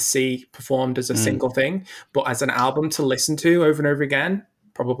nice to see performed as a single thing, but as an album to listen to over and over again,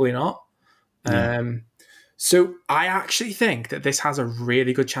 probably not. So I actually think that this has a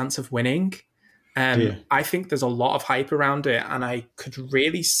really good chance of winning. I think there's a lot of hype around it, and I could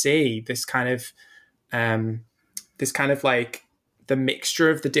really see this kind of like the mixture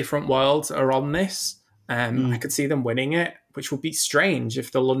of the different worlds are on this. I could see them winning it, which would be strange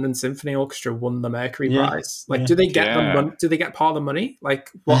if the London Symphony Orchestra won the Mercury Prize. Like, do they get do they get part of the money? Like,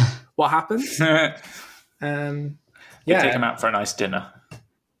 what happens? Take them out for a nice dinner.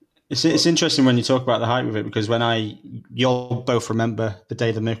 It's interesting when you talk about the hype of it, because you'll both remember the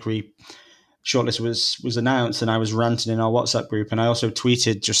day the Mercury shortlist was announced, and I was ranting in our WhatsApp group, and I also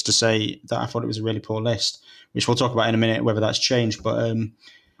tweeted just to say that I thought it was a really poor list, which we'll talk about in a minute whether that's changed. But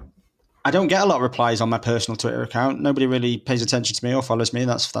I don't get a lot of replies on my personal Twitter account. Nobody really pays attention to me or follows me.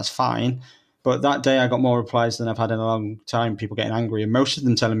 That's fine. But that day I got more replies than I've had in a long time. People getting angry, and most of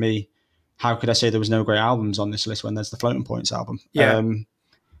them telling me, "How could I say there was no great albums on this list when there's the Floating Points album?" Yeah.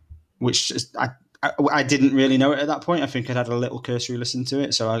 Which is, I didn't really know it at that point. I think I'd had a little cursory listen to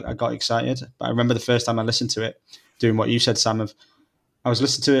it, so I got excited. But I remember the first time I listened to it, doing what you said, Sam. I was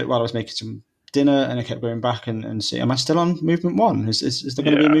listening to it while I was making some dinner, and I kept going back and see, am I still on movement one? Is there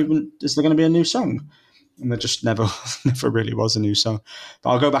going to be a movement? Is there going to be a new song? And there just never really was a new song.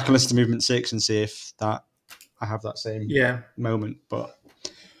 But I'll go back and listen to movement 6 and see if that I have that same moment. But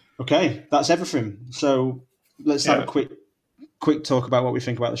okay, that's everything. So let's have a quick talk about what we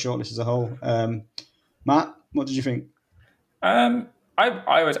think about the shortlist as a whole. Matt, what did you think? I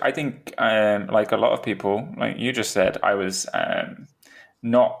think like a lot of people, like you just said, I was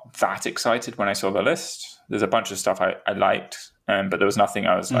not that excited when I saw the list. There's a bunch of stuff I liked, but there was nothing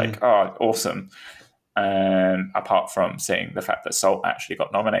I was like, oh, awesome. Apart from seeing the fact that Salt actually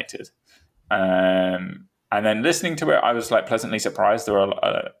got nominated. And then listening to it, I was like pleasantly surprised. There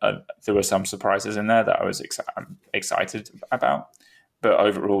were some surprises in there that I was excited about. But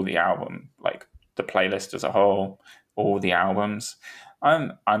overall, the album, like the playlist as a whole, all the albums,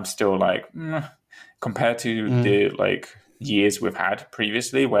 I'm still like, compared to the like years we've had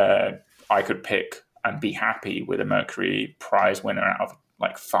previously, where I could pick and be happy with a Mercury Prize winner out of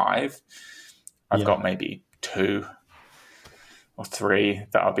like 5. I've got maybe 2 or 3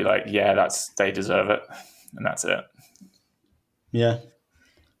 that I'll be like, yeah, they deserve it, and that's it. Yeah,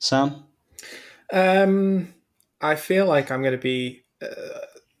 Sam. I feel like I'm going to be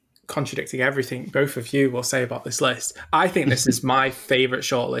contradicting everything both of you will say about this list. I think this is my favorite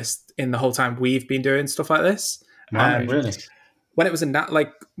shortlist in the whole time we've been doing stuff like this. Really? When it was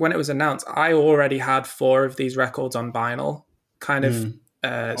announced, I already had 4 of these records on vinyl. Kind of.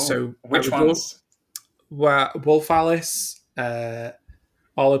 So which ones? Were Wolf Alice,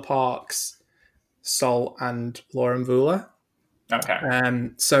 Arlo Parks, Salt, and Laura Mvula. Okay.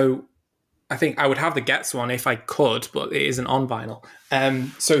 So I think I would have the Gets one if I could, but it isn't on vinyl. I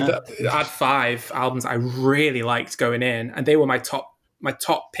had 5 albums I really liked going in, and they were my top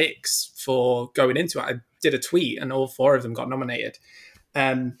picks for going into it. I did a tweet, and all 4 of them got nominated.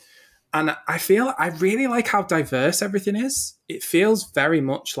 And I really like how diverse everything is. It feels very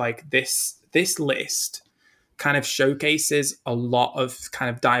much like this list kind of showcases a lot of kind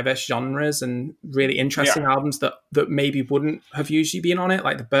of diverse genres and really interesting albums that maybe wouldn't have usually been on it,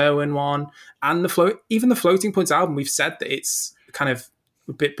 like the Berwyn one and even the Floating Points album. We've said that it's kind of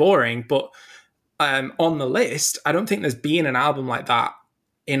a bit boring, but on the list, I don't think there's been an album like that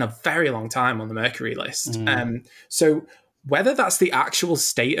in a very long time on the Mercury list. So whether that's the actual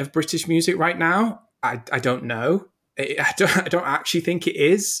state of British music right now, I don't know. I don't actually think it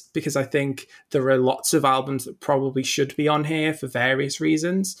is, because I think there are lots of albums that probably should be on here for various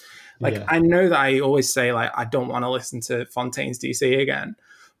reasons. I know that I always say, like, I don't want to listen to Fontaine's DC again,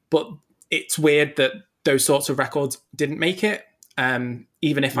 but it's weird that those sorts of records didn't make it.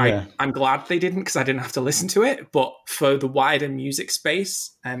 Even if I'm glad they didn't, because I didn't have to listen to it. But for the wider music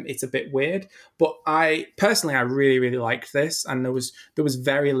space, it's a bit weird. But I really, really liked this, and there was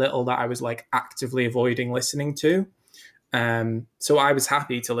very little that I was like actively avoiding listening to. So I was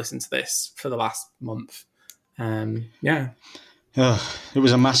happy to listen to this for the last month. It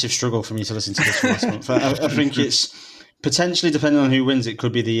was a massive struggle for me to listen to this for last month. I think it's potentially, depending on who wins, it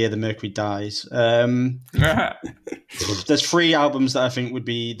could be the year the Mercury dies. There's 3 albums that I think would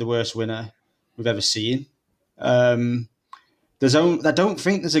be the worst winner we've ever seen. I don't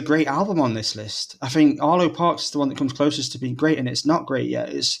think there's a great album on this list. I think Arlo Parks is the one that comes closest to being great, and it's not great yet.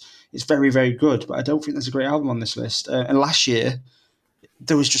 It's very, very good, but I don't think there's a great album on this list. And last year,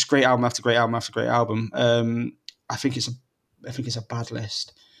 there was just great album after great album after great album. I think it's a bad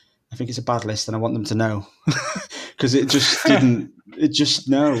list. I think it's a bad list, and I want them to know, because it just didn't. It just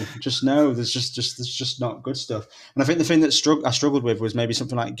no. There's just not good stuff. And I think the thing that I struggled with was maybe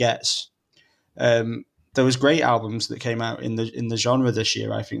something like Gets. There was great albums that came out in the genre this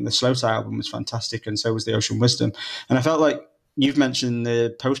year. I think the Slow Tie album was fantastic, and so was the Ocean Wisdom. And I felt like you've mentioned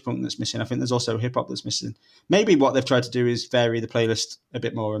the post-punk that's missing. I think there's also hip-hop that's missing. Maybe what they've tried to do is vary the playlist a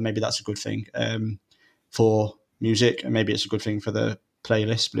bit more, and maybe that's a good thing for music, and maybe it's a good thing for the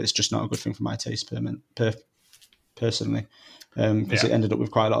playlist, but it's just not a good thing for my taste personally, because it ended up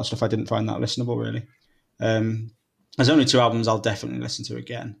with quite a lot of stuff I didn't find that listenable, really. There's only 2 albums I'll definitely listen to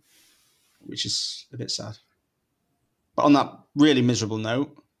again, which is a bit sad. But on that really miserable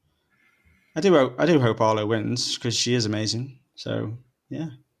note, I do hope Arlo wins because she is amazing. So yeah.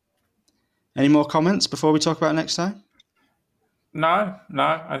 Any more comments before we talk about it next time? No.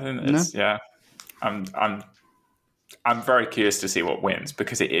 I think it's yeah. I'm very curious to see what wins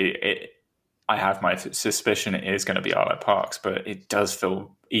because I have my suspicion it is going to be Arlo Parks, but it does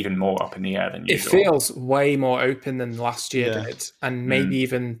feel even more up in the air than usual. It feels way more open than last year did, and maybe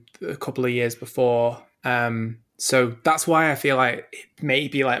even a couple of years before. So that's why I feel like it may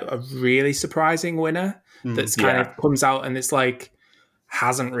be like a really surprising winner that's kind of comes out and it's like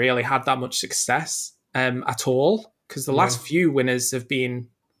hasn't really had that much success at all, because the last few winners have been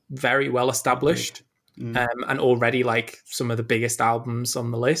very well established. And already like some of the biggest albums on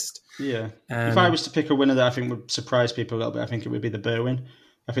the list. Yeah. If I was to pick a winner that I think would surprise people a little bit, I think it would be the Berwyn.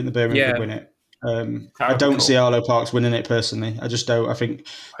 I think the Berwyn could win it. I don't see Arlo Parks winning it personally. I just don't. I think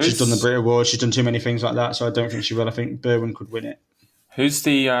she's done the Brit Awards. She's done too many things like that, so I don't think she will. I think Berwyn could win it. Who's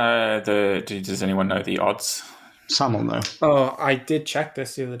the does anyone know the odds? Sam will know. Oh, I did check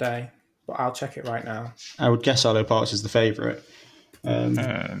this the other day, but I'll check it right now. I would guess Arlo Parks is the favourite.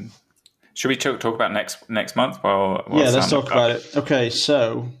 Should we talk about next month? While let's talk about it. Okay,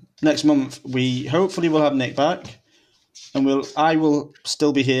 so next month we hopefully will have Nick back, and I will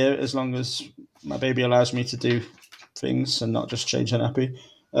still be here as long as my baby allows me to do things and not just change her nappy.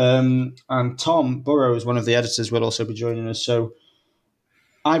 And Tom Burrows, one of the editors, will also be joining us. So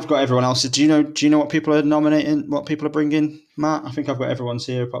I've got everyone else. Do you know what people are nominating? What people are bringing, Matt? I think I've got everyone's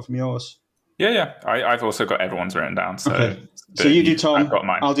here apart from yours. Yeah. I've also got everyone's written down. So, okay. So you do Tom. I've got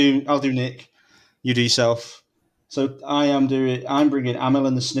mine. I'll do Nick. You do yourself. So I'm bringing Amyl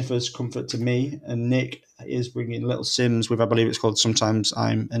and the Sniffers Comfort to Me, and Nick is bringing Little Sims with, I believe it's called Sometimes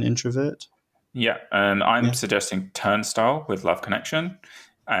I'm an Introvert. Yeah, and I'm suggesting Turnstile with Love Connection.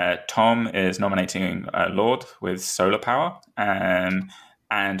 Tom is nominating Lorde with Solar Power,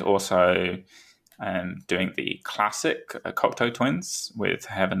 and also doing the classic Cocteau Twins with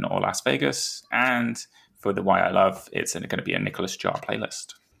Heaven or Las Vegas. And for the Why I Love, it's going to be a Nicholas Jar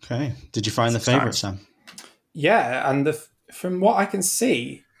playlist. Okay. Did you find the favourite, Sam? Yeah, and from what I can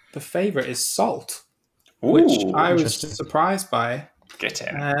see, the favourite is Salt, which I was surprised by. Get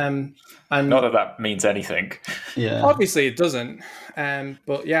in. And not that means anything. Yeah. Obviously it doesn't.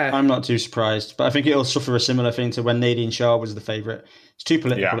 But yeah. I'm not too surprised. But I think it'll suffer a similar thing to when Nadine Shah was the favourite. It's too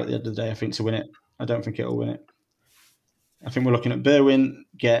political at the end of the day, I think, to win it. I don't think it'll win it. I think we're looking at Berwyn,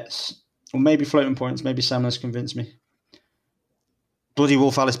 Getz, or maybe Floating Points. Maybe Sam has convinced me. Bloody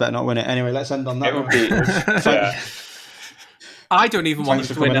Wolf Alice better not win it. Anyway, let's end on that. It would be. I don't even want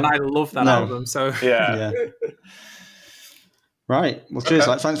them to win, and I love that album. So yeah. Right. Well, cheers.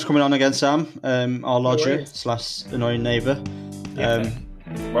 Okay. Thanks for coming on again, Sam. Our lodger / annoying neighbour.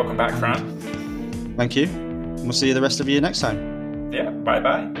 Welcome back, Fran. Thank you. We'll see you the rest of you next time. Yeah.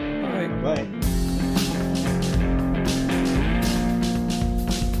 Bye-bye. Bye. Bye.